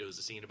stage, it was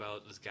a scene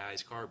about this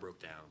guy's car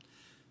broke down.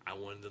 I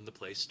wanted them to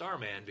play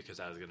Starman because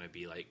I was going to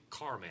be like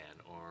Carman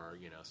or,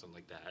 something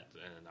like that.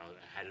 And I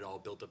had it all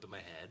built up in my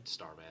head,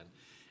 Starman.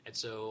 And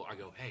so I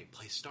go, hey,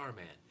 play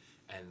Starman.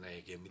 And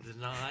they give me the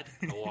nod.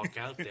 I walk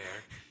out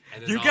there.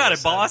 And then you got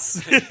it,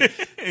 boss.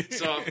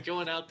 So I'm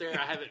going out there.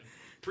 I have it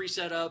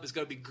pre-set up. It's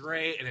going to be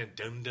great. And then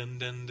dun dun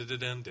dun dun dun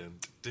dun dun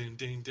dun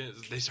dun dun.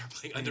 They start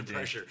playing Under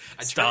Pressure.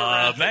 I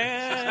Stop,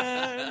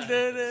 man.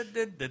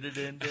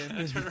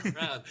 I turn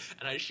around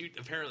and I shoot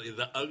apparently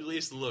the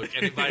ugliest look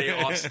anybody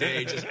off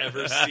stage has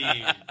ever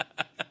seen.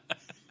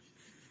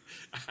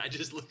 I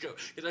just look up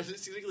because I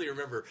distinctly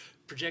remember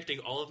projecting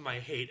all of my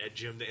hate at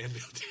Jim the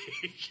Anvil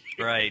Teague.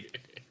 Right.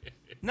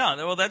 No,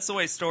 well, that's the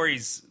way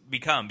stories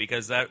become,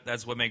 because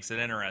that's what makes it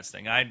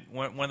interesting.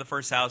 One of the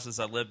first houses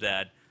I lived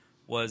at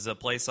was a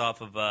place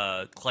off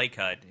of Clay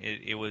Cut.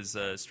 It was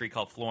a street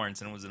called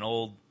Florence, and it was an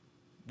old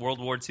World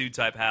War II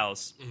type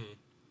house. Mm-hmm.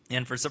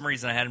 And for some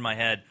reason, I had in my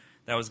head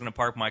that I was going to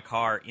park my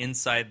car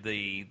inside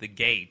the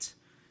gate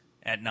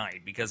at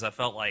night, because I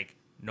felt like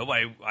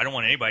I don't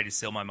want anybody to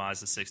steal my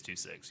Mazda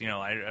 626.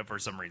 For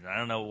some reason, I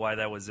don't know why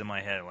that was in my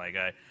head. Like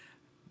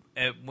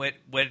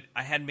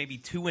I had maybe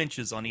 2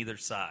 inches on either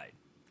side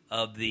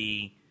of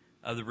the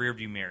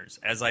rearview mirrors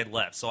as I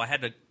left, so I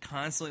had to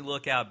constantly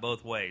look out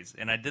both ways.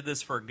 And I did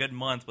this for a good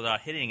month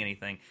without hitting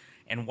anything.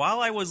 And while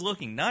I was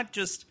looking,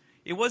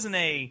 it wasn't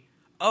I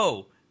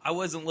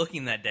wasn't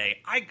looking that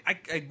day.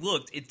 I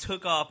looked. It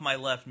took off my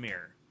left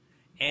mirror.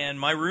 And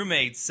my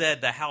roommate said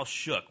the house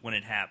shook when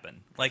it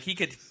happened. Like, he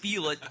could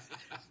feel it.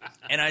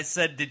 And I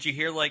said, did you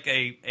hear, like,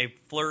 a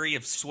flurry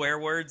of swear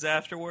words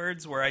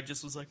afterwards where I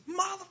just was like,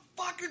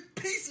 motherfucking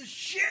piece of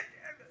shit?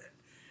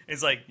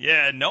 It's like,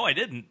 yeah, no, I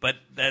didn't. But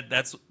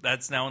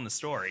that's now in the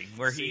story,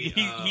 where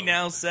he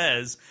now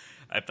says,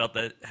 I felt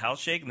the house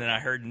shake, and then I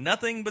heard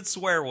nothing but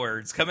swear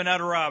words coming out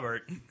of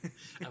Robert.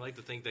 I like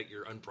to think that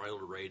your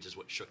unbridled rage is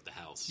what shook the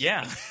house.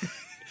 Yeah.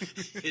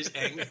 His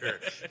anger,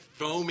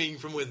 foaming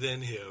from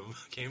within him,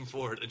 came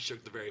forward and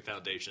shook the very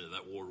foundation of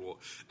that World War.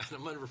 And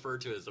I'm going to refer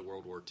to it as the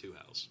World War II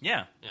house.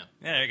 Yeah.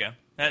 There you go.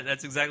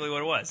 That's exactly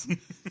what it was.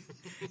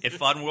 It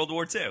fought in World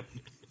War II.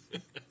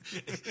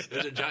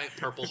 There's a giant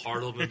purple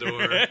heart on the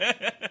door.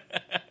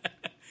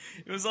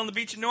 It was on the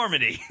beach in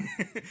Normandy.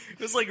 It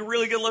was like a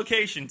really good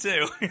location,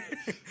 too.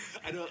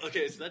 I know.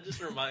 Okay, so that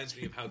just reminds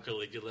me of how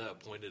Caligula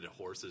appointed a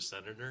horse as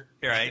senator.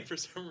 Right. And for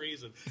some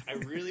reason, I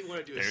really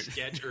want to do a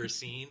sketch or a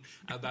scene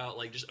about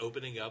like just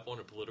opening up on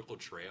a political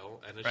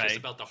trail, and it's just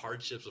about the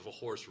hardships of a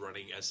horse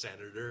running as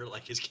senator,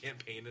 like his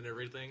campaign and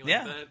everything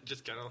like that.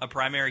 Just kind of a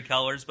primary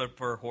colors, but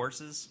for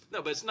horses.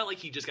 No, but it's not like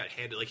he just got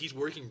handed. Like, he's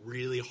working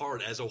really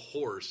hard as a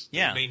horse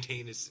to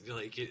maintain his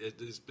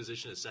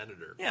position as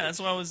senator. Yeah, that's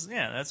what I was.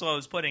 Yeah, that's what I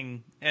was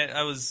putting.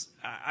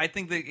 I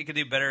think that it could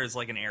do better as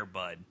like an Air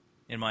Bud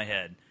in my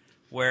head,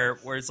 where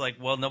it's like,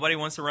 well, nobody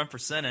wants to run for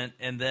Senate,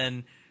 and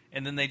then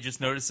they just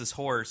notice this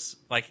horse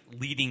like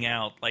leading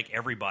out like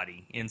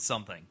everybody in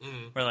something.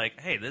 Mm-hmm. We're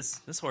like, hey,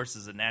 this horse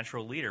is a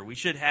natural leader. We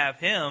should have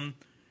him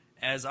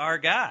as our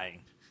guy.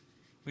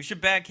 We should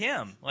back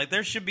him. Like,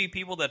 there should be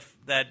people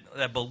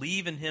that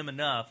believe in him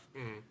enough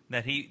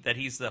that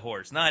he's the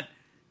horse, not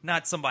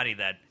somebody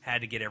that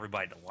had to get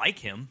everybody to like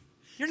him.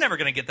 You're never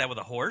going to get that with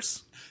a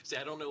horse. See,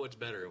 I don't know what's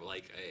better,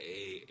 like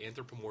a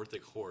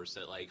anthropomorphic horse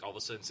that, like, all of a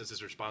sudden, since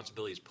his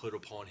responsibility is put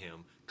upon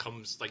him,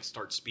 comes, like,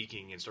 starts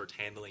speaking and starts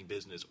handling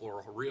business,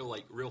 or a real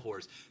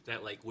horse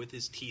that, like, with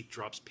his teeth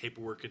drops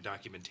paperwork and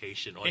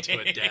documentation onto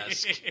a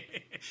desk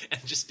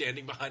and just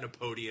standing behind a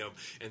podium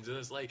and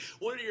just like,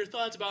 what are your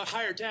thoughts about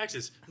higher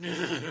taxes?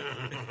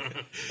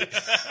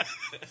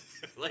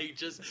 Like,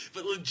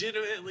 but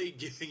legitimately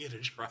giving it a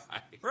try.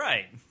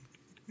 Right.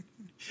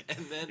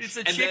 And then it's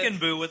a chicken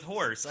boo with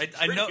horse.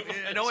 I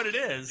know what it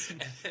is.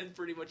 And then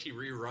pretty much he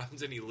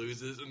reruns and he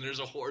loses, and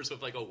there's a horse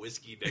with like a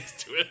whiskey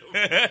next to him,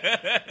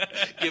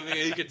 giving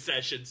a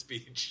concession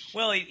speech.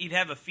 Well, he'd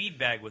have a feed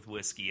bag with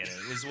whiskey in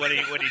it. Is what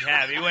he'd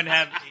have. He wouldn't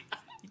have.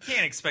 You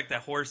can't expect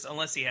that horse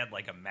unless he had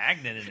like a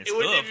magnet in his hoof. It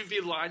wouldn't even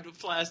be lined with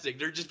plastic.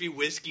 There'd just be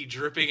whiskey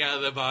dripping out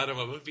of the bottom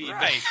of a feed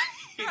bag.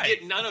 You'd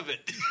get none of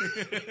it.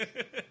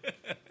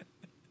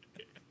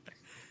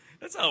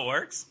 That's how it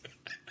works.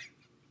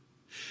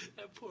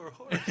 That poor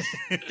horse.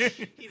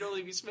 He'd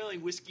only be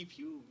smelling whiskey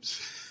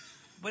fumes.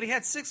 But he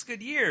had 6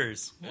 good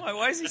years.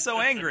 Why is he so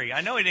angry?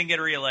 I know he didn't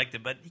get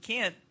reelected, but you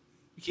can't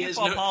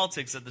follow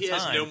politics at the time. He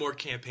has no more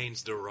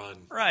campaigns to run.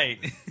 Right.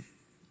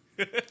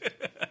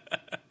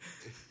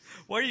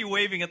 Why are you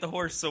waving at the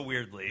horse so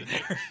weirdly?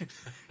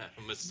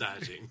 I'm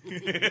massaging.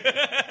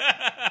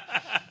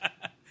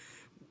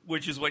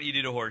 Which is what you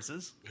do to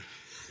horses.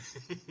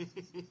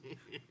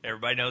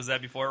 Everybody knows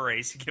that before a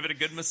race. You give it a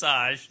good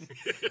massage.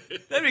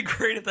 That'd be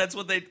great if that's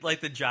what they, like,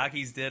 the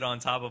jockeys did on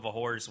top of a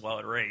horse while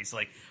it raced.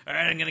 Like, all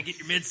right, I'm going to get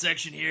your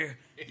midsection here.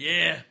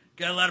 Yeah,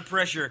 got a lot of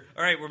pressure.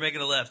 All right, we're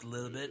making a left a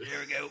little bit. There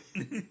we go.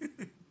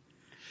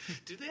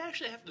 Do they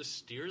actually have to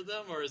steer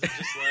them, or is it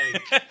just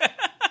like...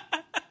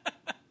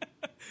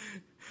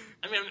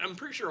 I mean, I'm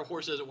pretty sure a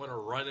horse doesn't want to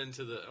run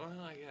into the... Well,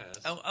 I guess.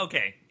 Oh,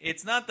 okay.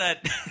 It's not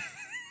that...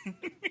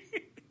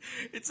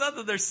 It's not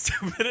that they're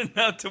stupid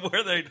enough to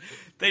where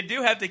they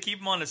do have to keep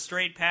them on a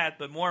straight path,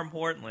 but more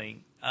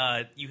importantly,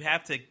 you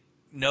have to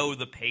know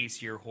the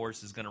pace your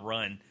horse is going to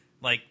run.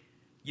 Like,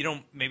 you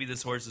don't. Maybe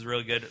this horse is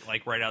really good,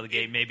 like right out of the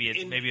gate. Maybe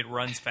it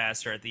runs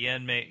faster at the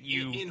end.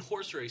 In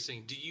horse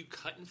racing, do you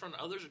cut in front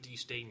of others or do you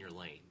stay in your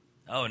lane?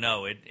 Oh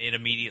no! It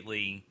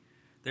immediately.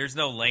 There's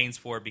no lanes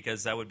for it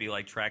because that would be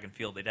like track and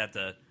field. They'd have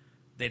to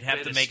make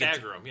it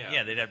stagger them.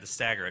 Yeah, they'd have to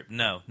stagger it.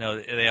 No,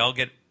 they all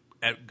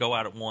go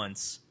out at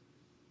once.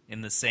 In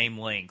the same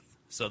length,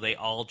 so they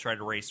all try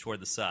to race toward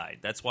the side.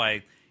 That's why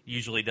it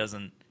usually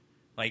doesn't,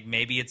 like,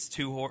 maybe it's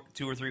two or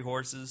three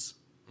horses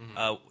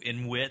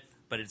in width,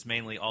 but it's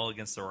mainly all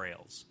against the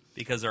rails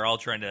because they're all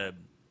trying to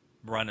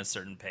run a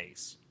certain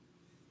pace.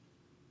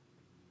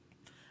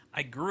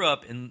 I grew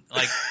up in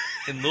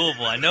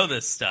Louisville. I know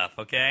this stuff,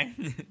 okay?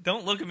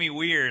 Don't look at me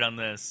weird on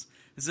this.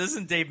 This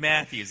isn't Dave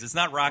Matthews. It's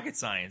not rocket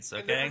science,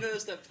 okay? I never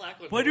noticed that plaque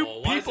on Why the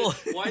wall.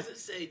 Why does it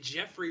say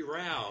Jeffrey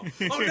Rao?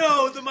 Oh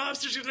no, the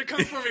mobster's going to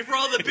come for me for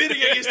all the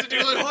bidding I used to do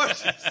with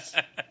horses.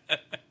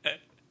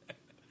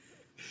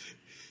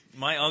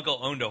 My uncle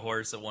owned a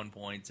horse at one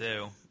point,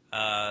 too.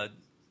 I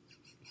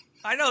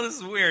know this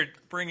is weird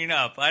bringing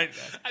up. I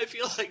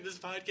feel like this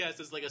podcast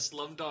is like a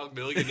Slumdog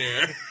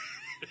Millionaire.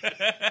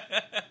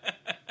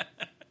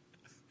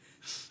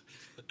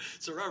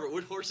 So, Robert,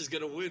 what horse is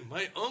going to win?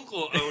 My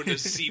uncle owned a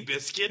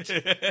Seabiscuit.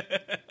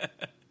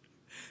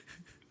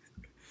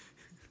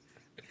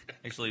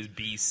 Actually, it was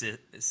B.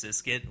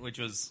 Siskit, which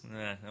was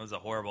that was a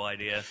horrible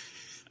idea.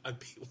 A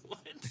B what?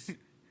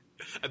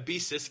 A B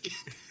Siskit?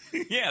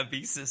 Yeah,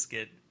 B.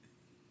 Siskit.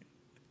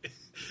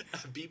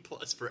 A B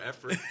plus for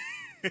effort.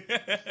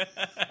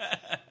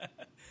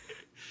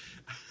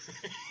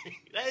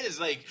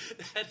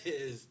 That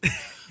is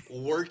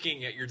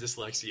working at your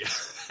dyslexia.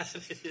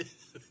 That is...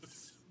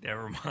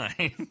 Never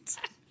mind.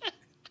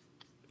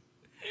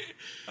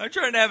 I'm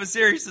trying to have a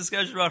serious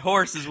discussion about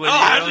horses with you.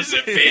 How does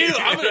it feel?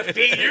 I'm going to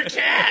feed your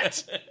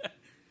cat.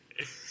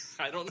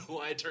 I don't know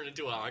why I turn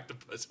into an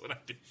octopus when I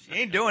do that. She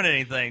ain't doing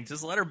anything.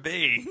 Just let her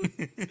be.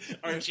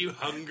 Aren't you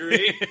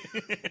hungry?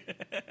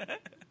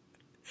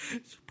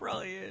 She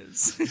probably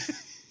is.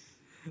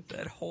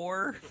 That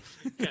whore.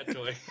 Cat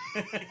toy.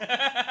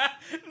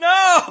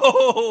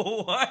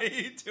 No! Why are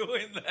you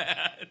doing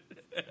that?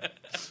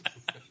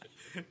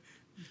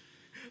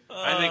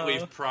 I think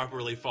we've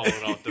properly fallen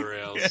off the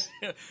rails.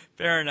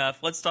 Fair enough.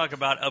 Let's talk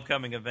about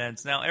upcoming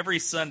events. Now, every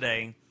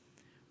Sunday,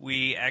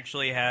 we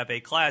actually have a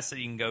class that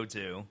you can go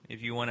to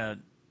if you want to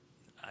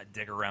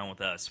dick around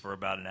with us for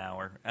about an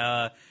hour.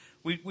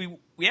 We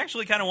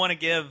actually kind of want to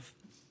give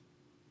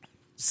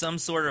some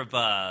sort of...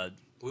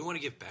 we want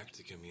to give back to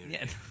the community.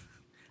 Yeah,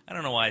 I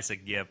don't know why I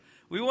said give.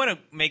 We want to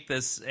make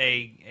this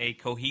a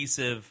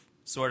cohesive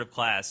sort of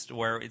class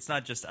where it's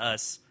not just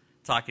us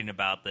talking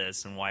about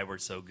this and why we're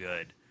so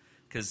good.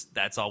 Because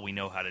that's all we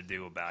know how to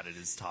do about it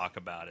is talk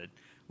about it.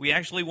 We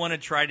actually want to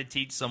try to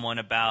teach someone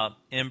about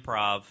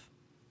improv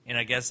in,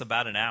 I guess,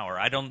 about an hour.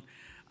 I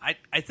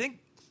think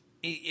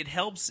it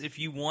helps if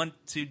you want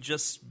to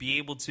just be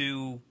able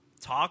to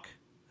talk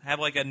have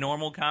like a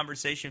normal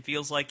conversation.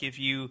 Feels like if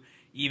you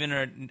even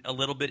are a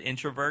little bit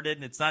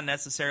introverted, it's not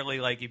necessarily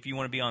like if you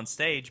want to be on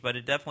stage, but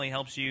it definitely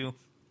helps you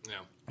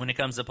when it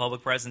comes to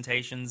public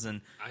presentations.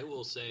 And I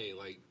will say,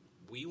 like,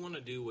 we want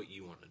to do what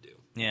you want to do.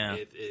 Yeah.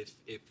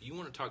 If you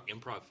want to talk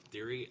improv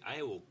theory,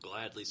 I will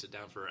gladly sit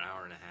down for an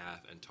hour and a half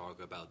and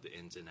talk about the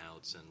ins and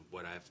outs and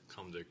what I've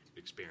come to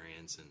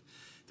experience and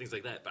things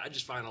like that. But I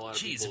just find a lot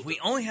of people... if we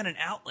only had an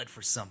outlet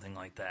for something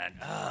like that.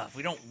 If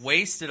we don't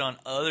waste it on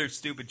other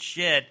stupid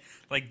shit,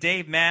 like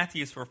Dave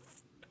Matthews for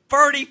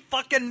 30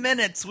 fucking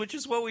minutes, which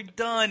is what we've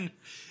done.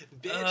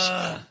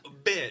 Bitch.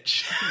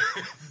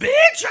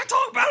 Bitch, I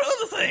talk about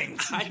other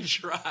things. I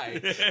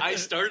tried. I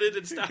started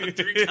and stopped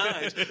 3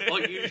 times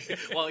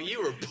while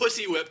you were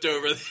pussy whipped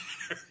over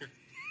there.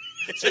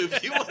 So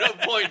if you want to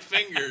point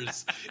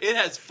fingers, it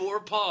has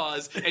 4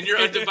 paws and your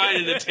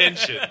undivided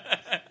attention.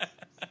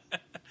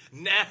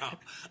 Now,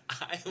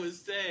 I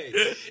was saying,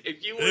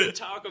 if you want to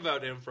talk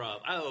about improv,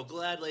 I will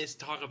gladly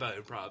talk about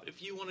improv.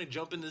 If you want to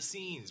jump into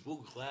scenes, we'll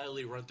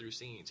gladly run through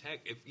scenes.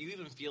 Heck, if you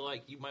even feel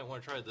like you might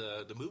want to try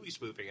the movie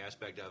spoofing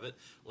aspect of it,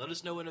 let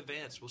us know in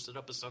advance. We'll set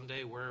up a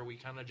Sunday where we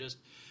kind of just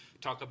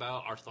talk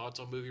about our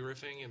thoughts on movie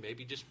riffing, and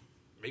maybe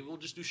we'll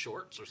just do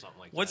shorts or something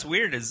like that. What's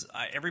weird is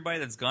everybody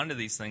that's gone to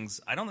these things,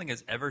 I don't think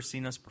has ever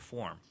seen us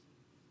perform.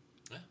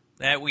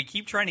 That we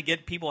keep trying to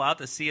get people out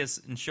to see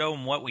us and show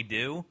them what we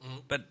do,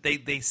 but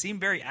they seem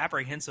very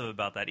apprehensive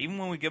about that. Even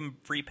when we give them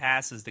free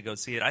passes to go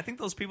see it, I think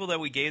those people that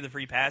we gave the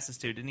free passes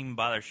to didn't even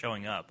bother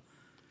showing up,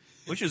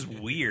 which is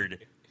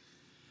weird.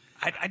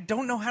 I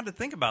don't know how to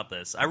think about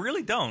this. I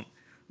really don't.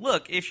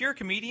 Look, if you're a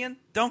comedian,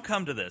 don't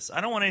come to this. I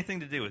don't want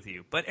anything to do with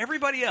you. But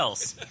everybody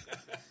else,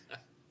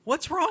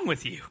 what's wrong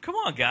with you? Come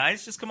on,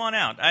 guys, just come on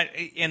out.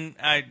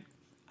 I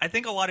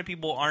think a lot of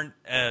people aren't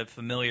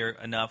familiar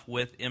enough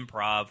with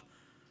improv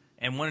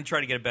and want to try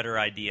to get a better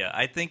idea.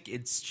 I think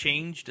it's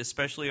changed,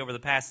 especially over the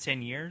past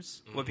 10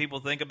 years, what people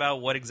think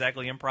about what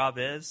exactly improv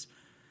is.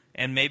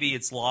 And maybe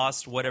it's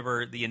lost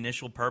whatever the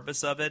initial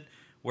purpose of it,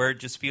 where it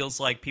just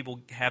feels like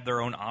people have their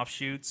own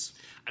offshoots.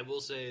 I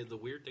will say the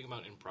weird thing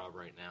about improv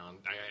right now, and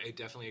I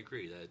definitely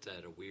agree that it's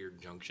at a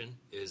weird junction,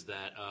 is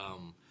that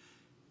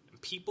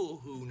people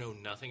who know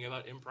nothing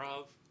about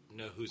improv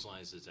know whose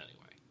lines it is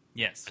anyway.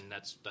 Yes. And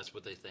that's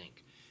what they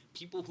think.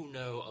 People who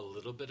know a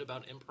little bit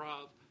about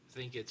improv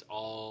think it's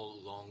all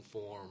long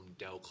form,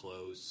 Del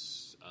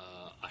Close,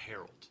 a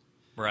Herald.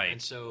 Right.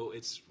 And so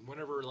it's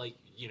whenever, like,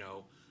 you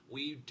know,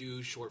 we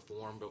do short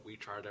form, but we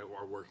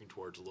are working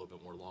towards a little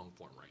bit more long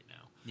form right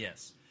now.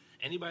 Yes.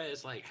 Anybody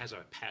that's like has a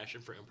passion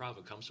for improv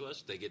and comes to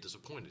us, they get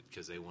disappointed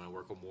because they want to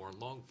work more in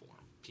long form.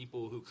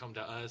 People who come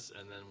to us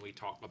and then we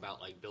talk about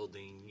like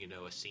building, you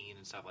know, a scene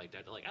and stuff like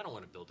that, they're like, I don't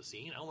want to build a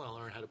scene. I want to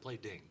learn how to play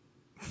Ding.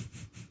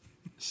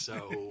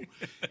 So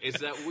it's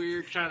that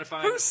weird trying to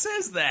find... Who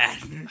says that?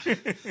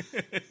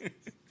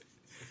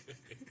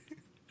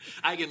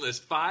 I can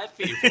list 5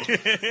 people.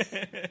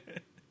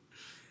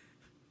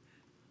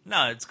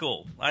 No, it's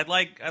cool. I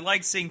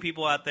like seeing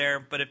people out there,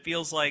 but it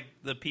feels like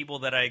the people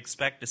that I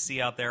expect to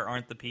see out there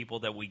aren't the people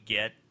that we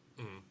get.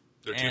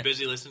 They're too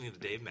busy listening to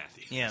Dave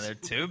Matthews. Yeah, they're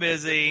too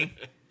busy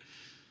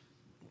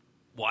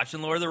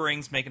watching Lord of the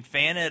Rings, making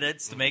fan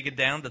edits to make it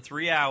down to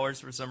 3 hours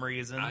for some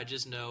reason. I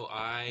just know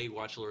I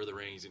watch Lord of the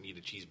Rings and eat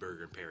a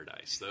cheeseburger in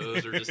paradise.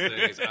 Those are just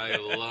things I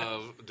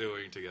love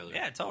doing together.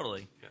 Yeah,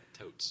 totally. Yeah,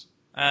 totes.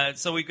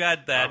 So we've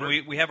got that.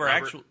 We have our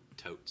actual...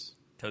 Totes.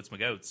 Totes my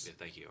goats. Yeah,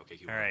 thank you. Okay,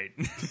 keep All going.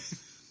 right.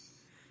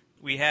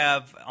 We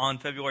have, on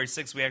February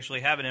 6th, we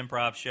actually have an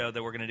improv show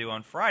that we're going to do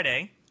on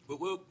Friday. Whoop,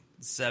 whoop.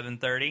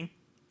 7:30.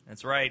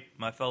 That's right.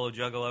 My fellow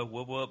Juggalo.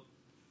 Whoop, whoop.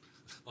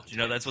 Did you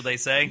know that's what they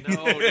say?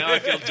 No, now I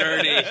feel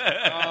dirty.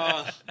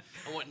 I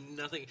want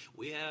nothing.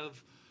 We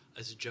have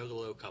a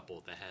Juggalo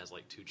couple that has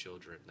like 2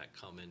 children that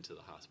come into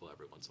the hospital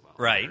every once in a while.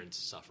 Right. They're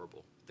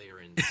insufferable. They are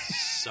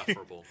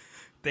insufferable.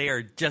 They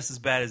are just as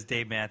bad as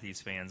Dave Matthews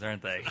fans,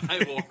 aren't they? I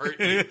will hurt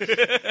you.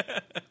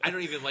 I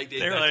don't even like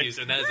Dave Matthews,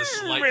 and that is a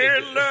slight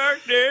thing.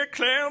 Like their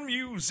clown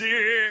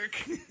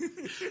music.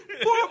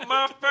 Put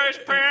my face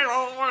paint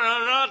on when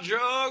I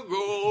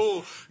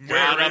juggle.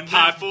 Got a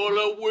pie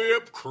full of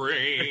whipped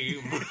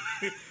cream.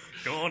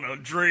 Gonna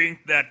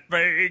drink that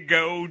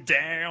Fago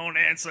down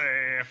and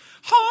say,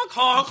 honk,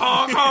 honk,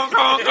 honk, honk,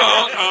 honk,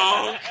 honk,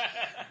 honk.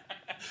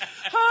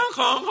 Honk,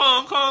 honk,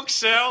 honk, honk,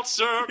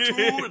 seltzer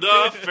to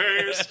the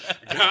face.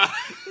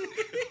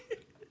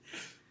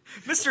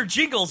 Mr.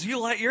 Jingles,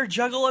 you're a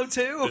Juggalo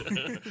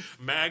too?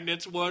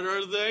 Magnets, what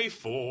are they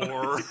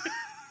for?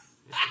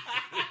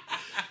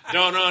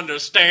 Don't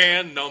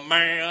understand the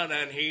man,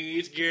 and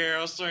he's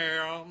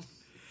guessing.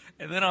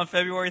 And then on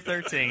February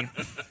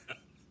 13th,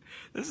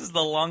 this is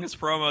the longest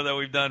promo that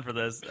we've done for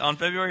this. On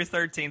February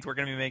 13th, we're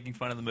going to be making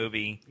fun of the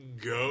movie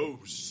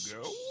Ghost.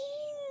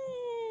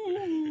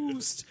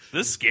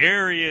 The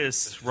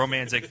scariest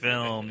romantic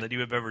film that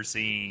you have ever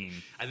seen.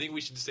 I think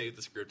we should save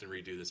the script and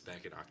redo this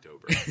back in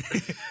October.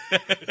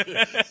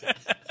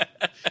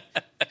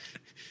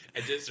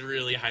 And just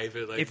really hype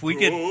it. Like, if we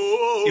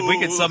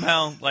could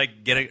somehow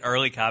like get an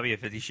early copy of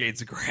 50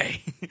 Shades of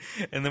Grey,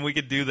 and then we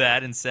could do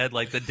that instead,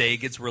 like the day it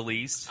gets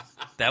released,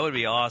 that would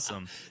be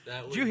awesome.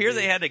 Did you hear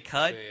they had to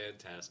cut?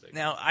 Fantastic.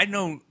 Now I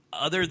know,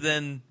 other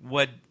than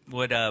what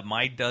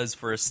Mike does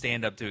for a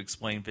stand-up to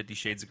explain 50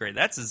 Shades of Grey,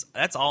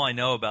 that's all I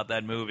know about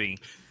that movie.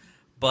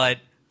 But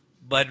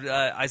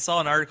I saw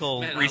an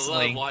article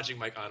recently. I love watching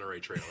Mike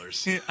Honoré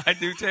trailers. I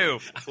do too.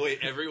 I wait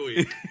every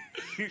week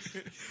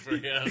for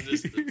him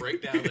just to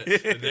break down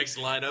the next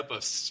lineup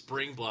of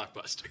spring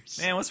blockbusters.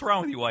 Man, what's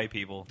wrong with you white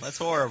people? That's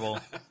horrible.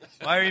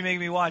 Why are you making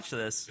me watch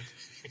this?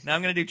 Now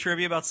I'm going to do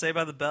trivia about Saved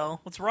by the Bell?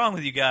 What's wrong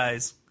with you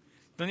guys?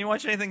 Don't you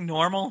watch anything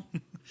normal?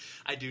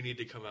 I do need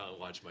to come out and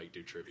watch Mike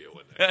do trivia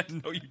one day.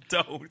 No, you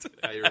don't.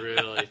 I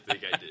really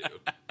think I do.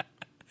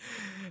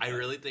 I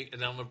really think,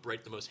 and I'm going to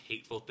break the most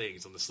hateful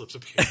things on the slips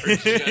of paper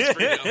just for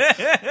him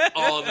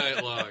all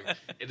night long.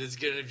 And it's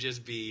going to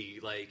just be,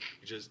 like,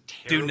 just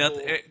terrible. Do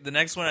nothing. The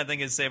next one I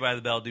think is Saved by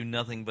the Bell. Do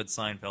nothing but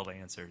Seinfeld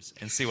answers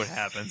and see what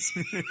happens.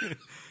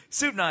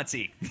 Suit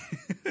Nazi.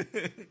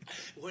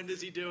 When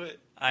does he do it?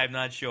 I'm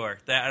not sure.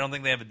 I don't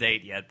think they have a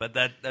date yet, but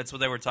that's what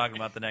they were talking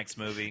about the next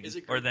movie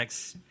or the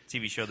next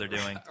TV show they're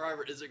doing.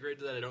 Robert, is it great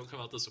that I don't come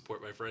out to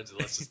support my friends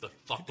unless it's to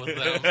fuck with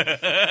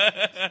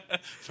them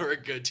for a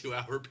good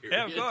 2-hour period?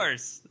 Yeah, of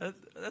course.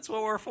 That's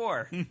what we're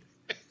for.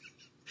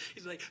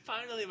 He's like,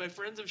 finally, my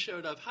friends have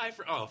showed up. Hi,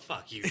 oh,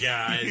 fuck you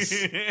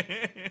guys.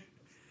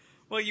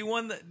 Well, you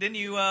won. Didn't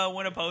you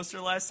win a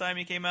poster last time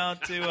you came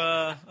out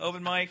to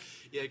open mic?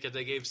 Yeah, because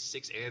I gave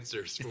 6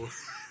 answers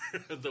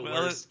for the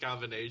worst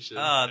combination.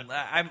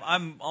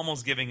 I'm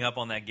almost giving up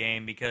on that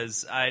game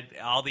because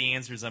all the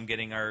answers I'm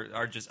getting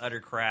are just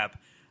utter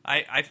crap.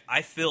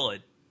 I fill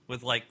it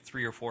with like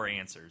 3 or 4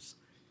 answers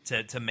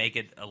to make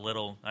it a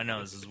little. I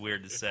know this is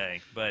weird to say,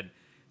 but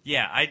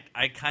yeah,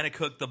 I kind of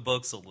cook the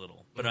books a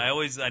little, but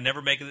I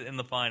never make it in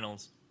the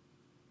finals.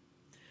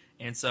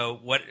 And so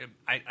what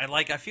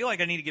I feel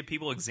like I need to give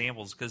people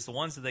examples because the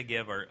ones that they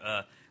give are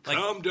like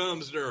Cum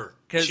Dumpster,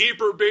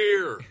 cheaper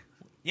beer.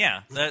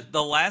 Yeah,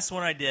 the last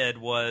one I did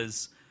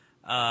was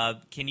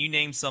can you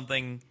name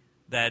something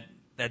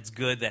that's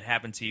good that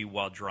happened to you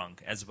while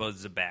drunk as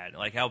opposed to bad?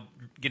 Like how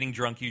getting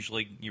drunk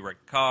usually you wreck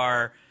a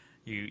car,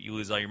 you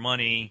lose all your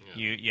money,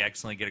 you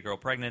accidentally get a girl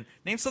pregnant.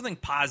 Name something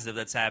positive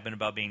that's happened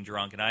about being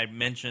drunk. And I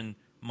mentioned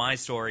my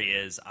story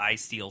is I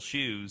steal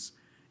shoes.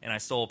 And I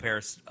stole a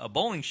pair of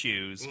bowling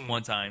shoes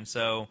one time.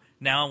 So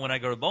now when I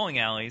go to bowling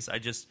alleys, I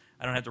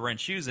don't have to rent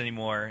shoes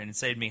anymore, and it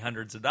saved me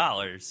hundreds of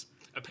dollars.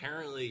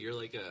 Apparently, you're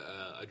like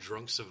a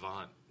drunk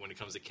savant when it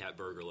comes to cat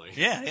burgling.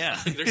 Yeah.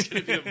 Like, there's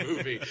going to be a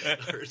movie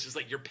where it's just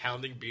like you're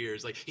pounding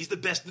beers. Like, he's the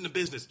best in the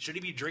business. Should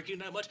he be drinking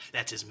that much?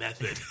 That's his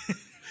method.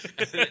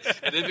 and then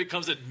it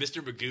becomes a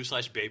Mr.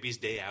 Magoo / Baby's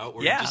Day Out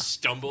where you just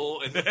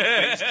stumble and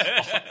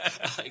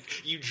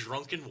like you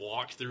drunken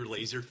walk through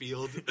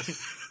Laserfield.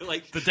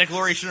 Like the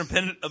Declaration of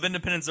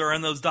Independence are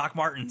on those Doc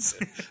Martens.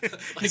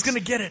 He's going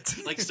to get it.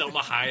 Like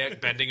Selma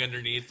Hayek bending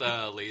underneath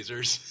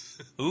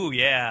lasers. Ooh,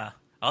 yeah.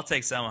 I'll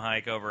take Selma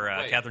Hayek over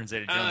Catherine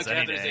Zeta-Jones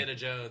any day. Catherine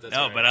Zeta-Jones. That's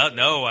no, right. but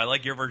I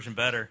like your version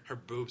better. Her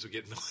boobs would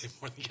get in the way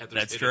more than Catherine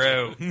That's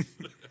Zeta-Jones.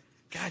 true.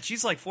 God,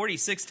 she's like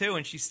 46 too,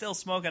 and she's still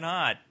smoking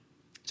hot.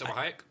 Selma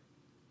Hayek?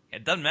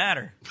 It doesn't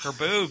matter. Her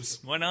boobs.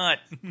 Why not?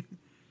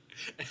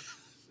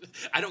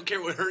 I don't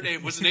care what her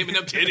name. What's the name of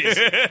them titties?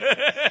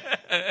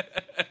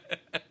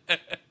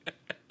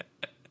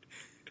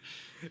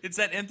 It's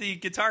that empty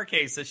guitar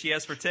case that she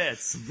has for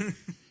tits.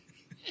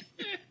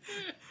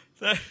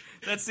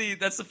 That's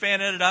the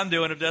fan edit I'm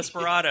doing of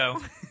Desperado.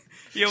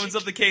 He opens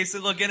up the case, they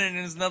look in it, and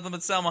there's nothing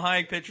but Salma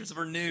Hayek pictures of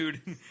her nude.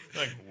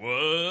 Like,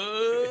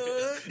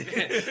 what?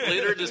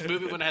 Later in this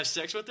movie, when I have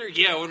sex with her?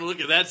 Yeah, I want to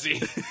look at that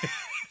scene.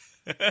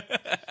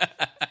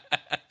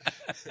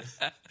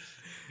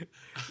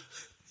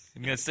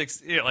 I'm going to stick,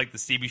 like the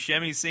Stevie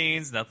Buscemi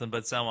scenes, nothing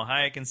but Salma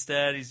Hayek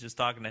instead. He's just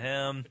talking to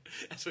him.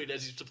 That's what he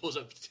does. He pulls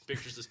up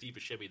pictures of Steve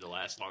Buscemi to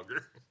last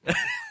longer.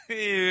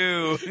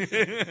 Ew.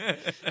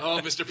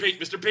 Oh, Mr. Pink,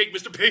 Mr. Pink,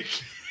 Mr. Pink.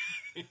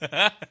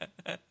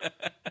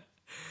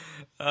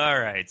 All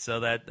right, so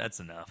that's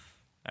enough.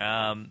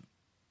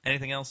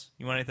 Anything else?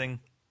 You want anything?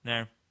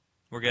 No?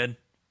 We're good?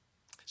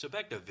 So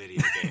back to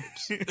video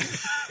games.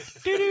 Is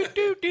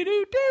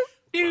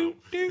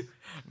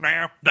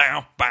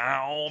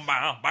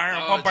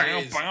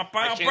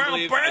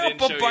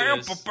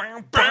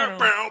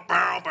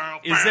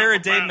there a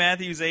Dave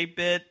Matthews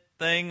 8-bit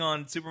thing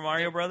on Super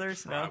Mario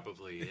Brothers? No?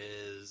 Probably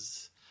is.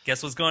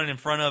 Guess what's going in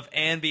front of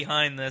and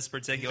behind this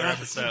particular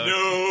episode?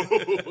 No.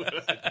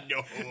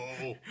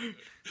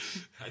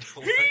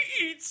 He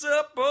eats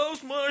up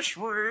those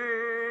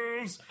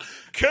mushrooms,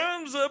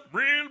 comes up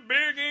real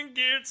big and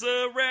gets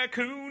a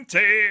raccoon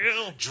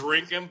tail.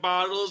 Drinking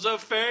bottles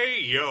of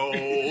Fayo.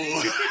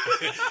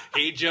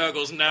 He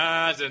juggles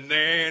knives and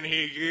then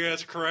he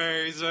gets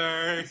crazy.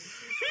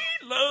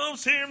 He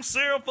loves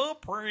himself a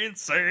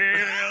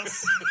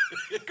princess.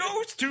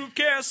 Goes to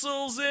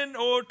castles in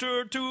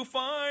order to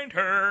find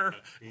her.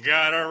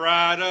 Gotta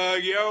ride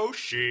a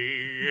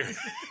Yoshi.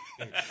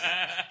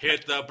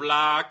 Hit the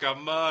block of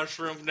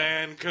mushrooms,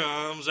 then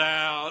comes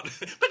out.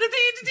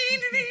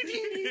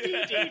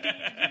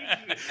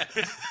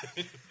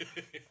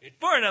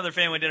 For another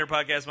Family Dinner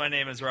podcast, my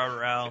name is Robert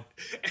Rowell.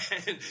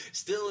 And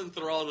still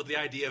enthralled with the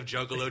idea of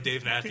Juggalo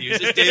Dave Matthews,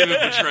 it's David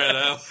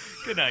Petretto.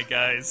 Good night,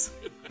 guys.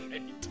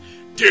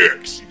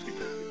 Dicks!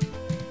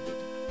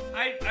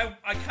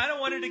 I kind of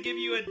wanted to give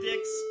you a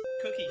Dick's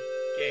cookie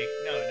cake.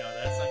 No,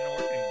 that's not going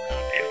to work anymore.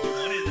 I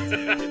wanted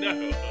it to. No.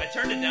 I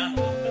turned it down a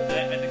little bit.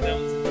 I think that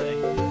was the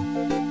thing.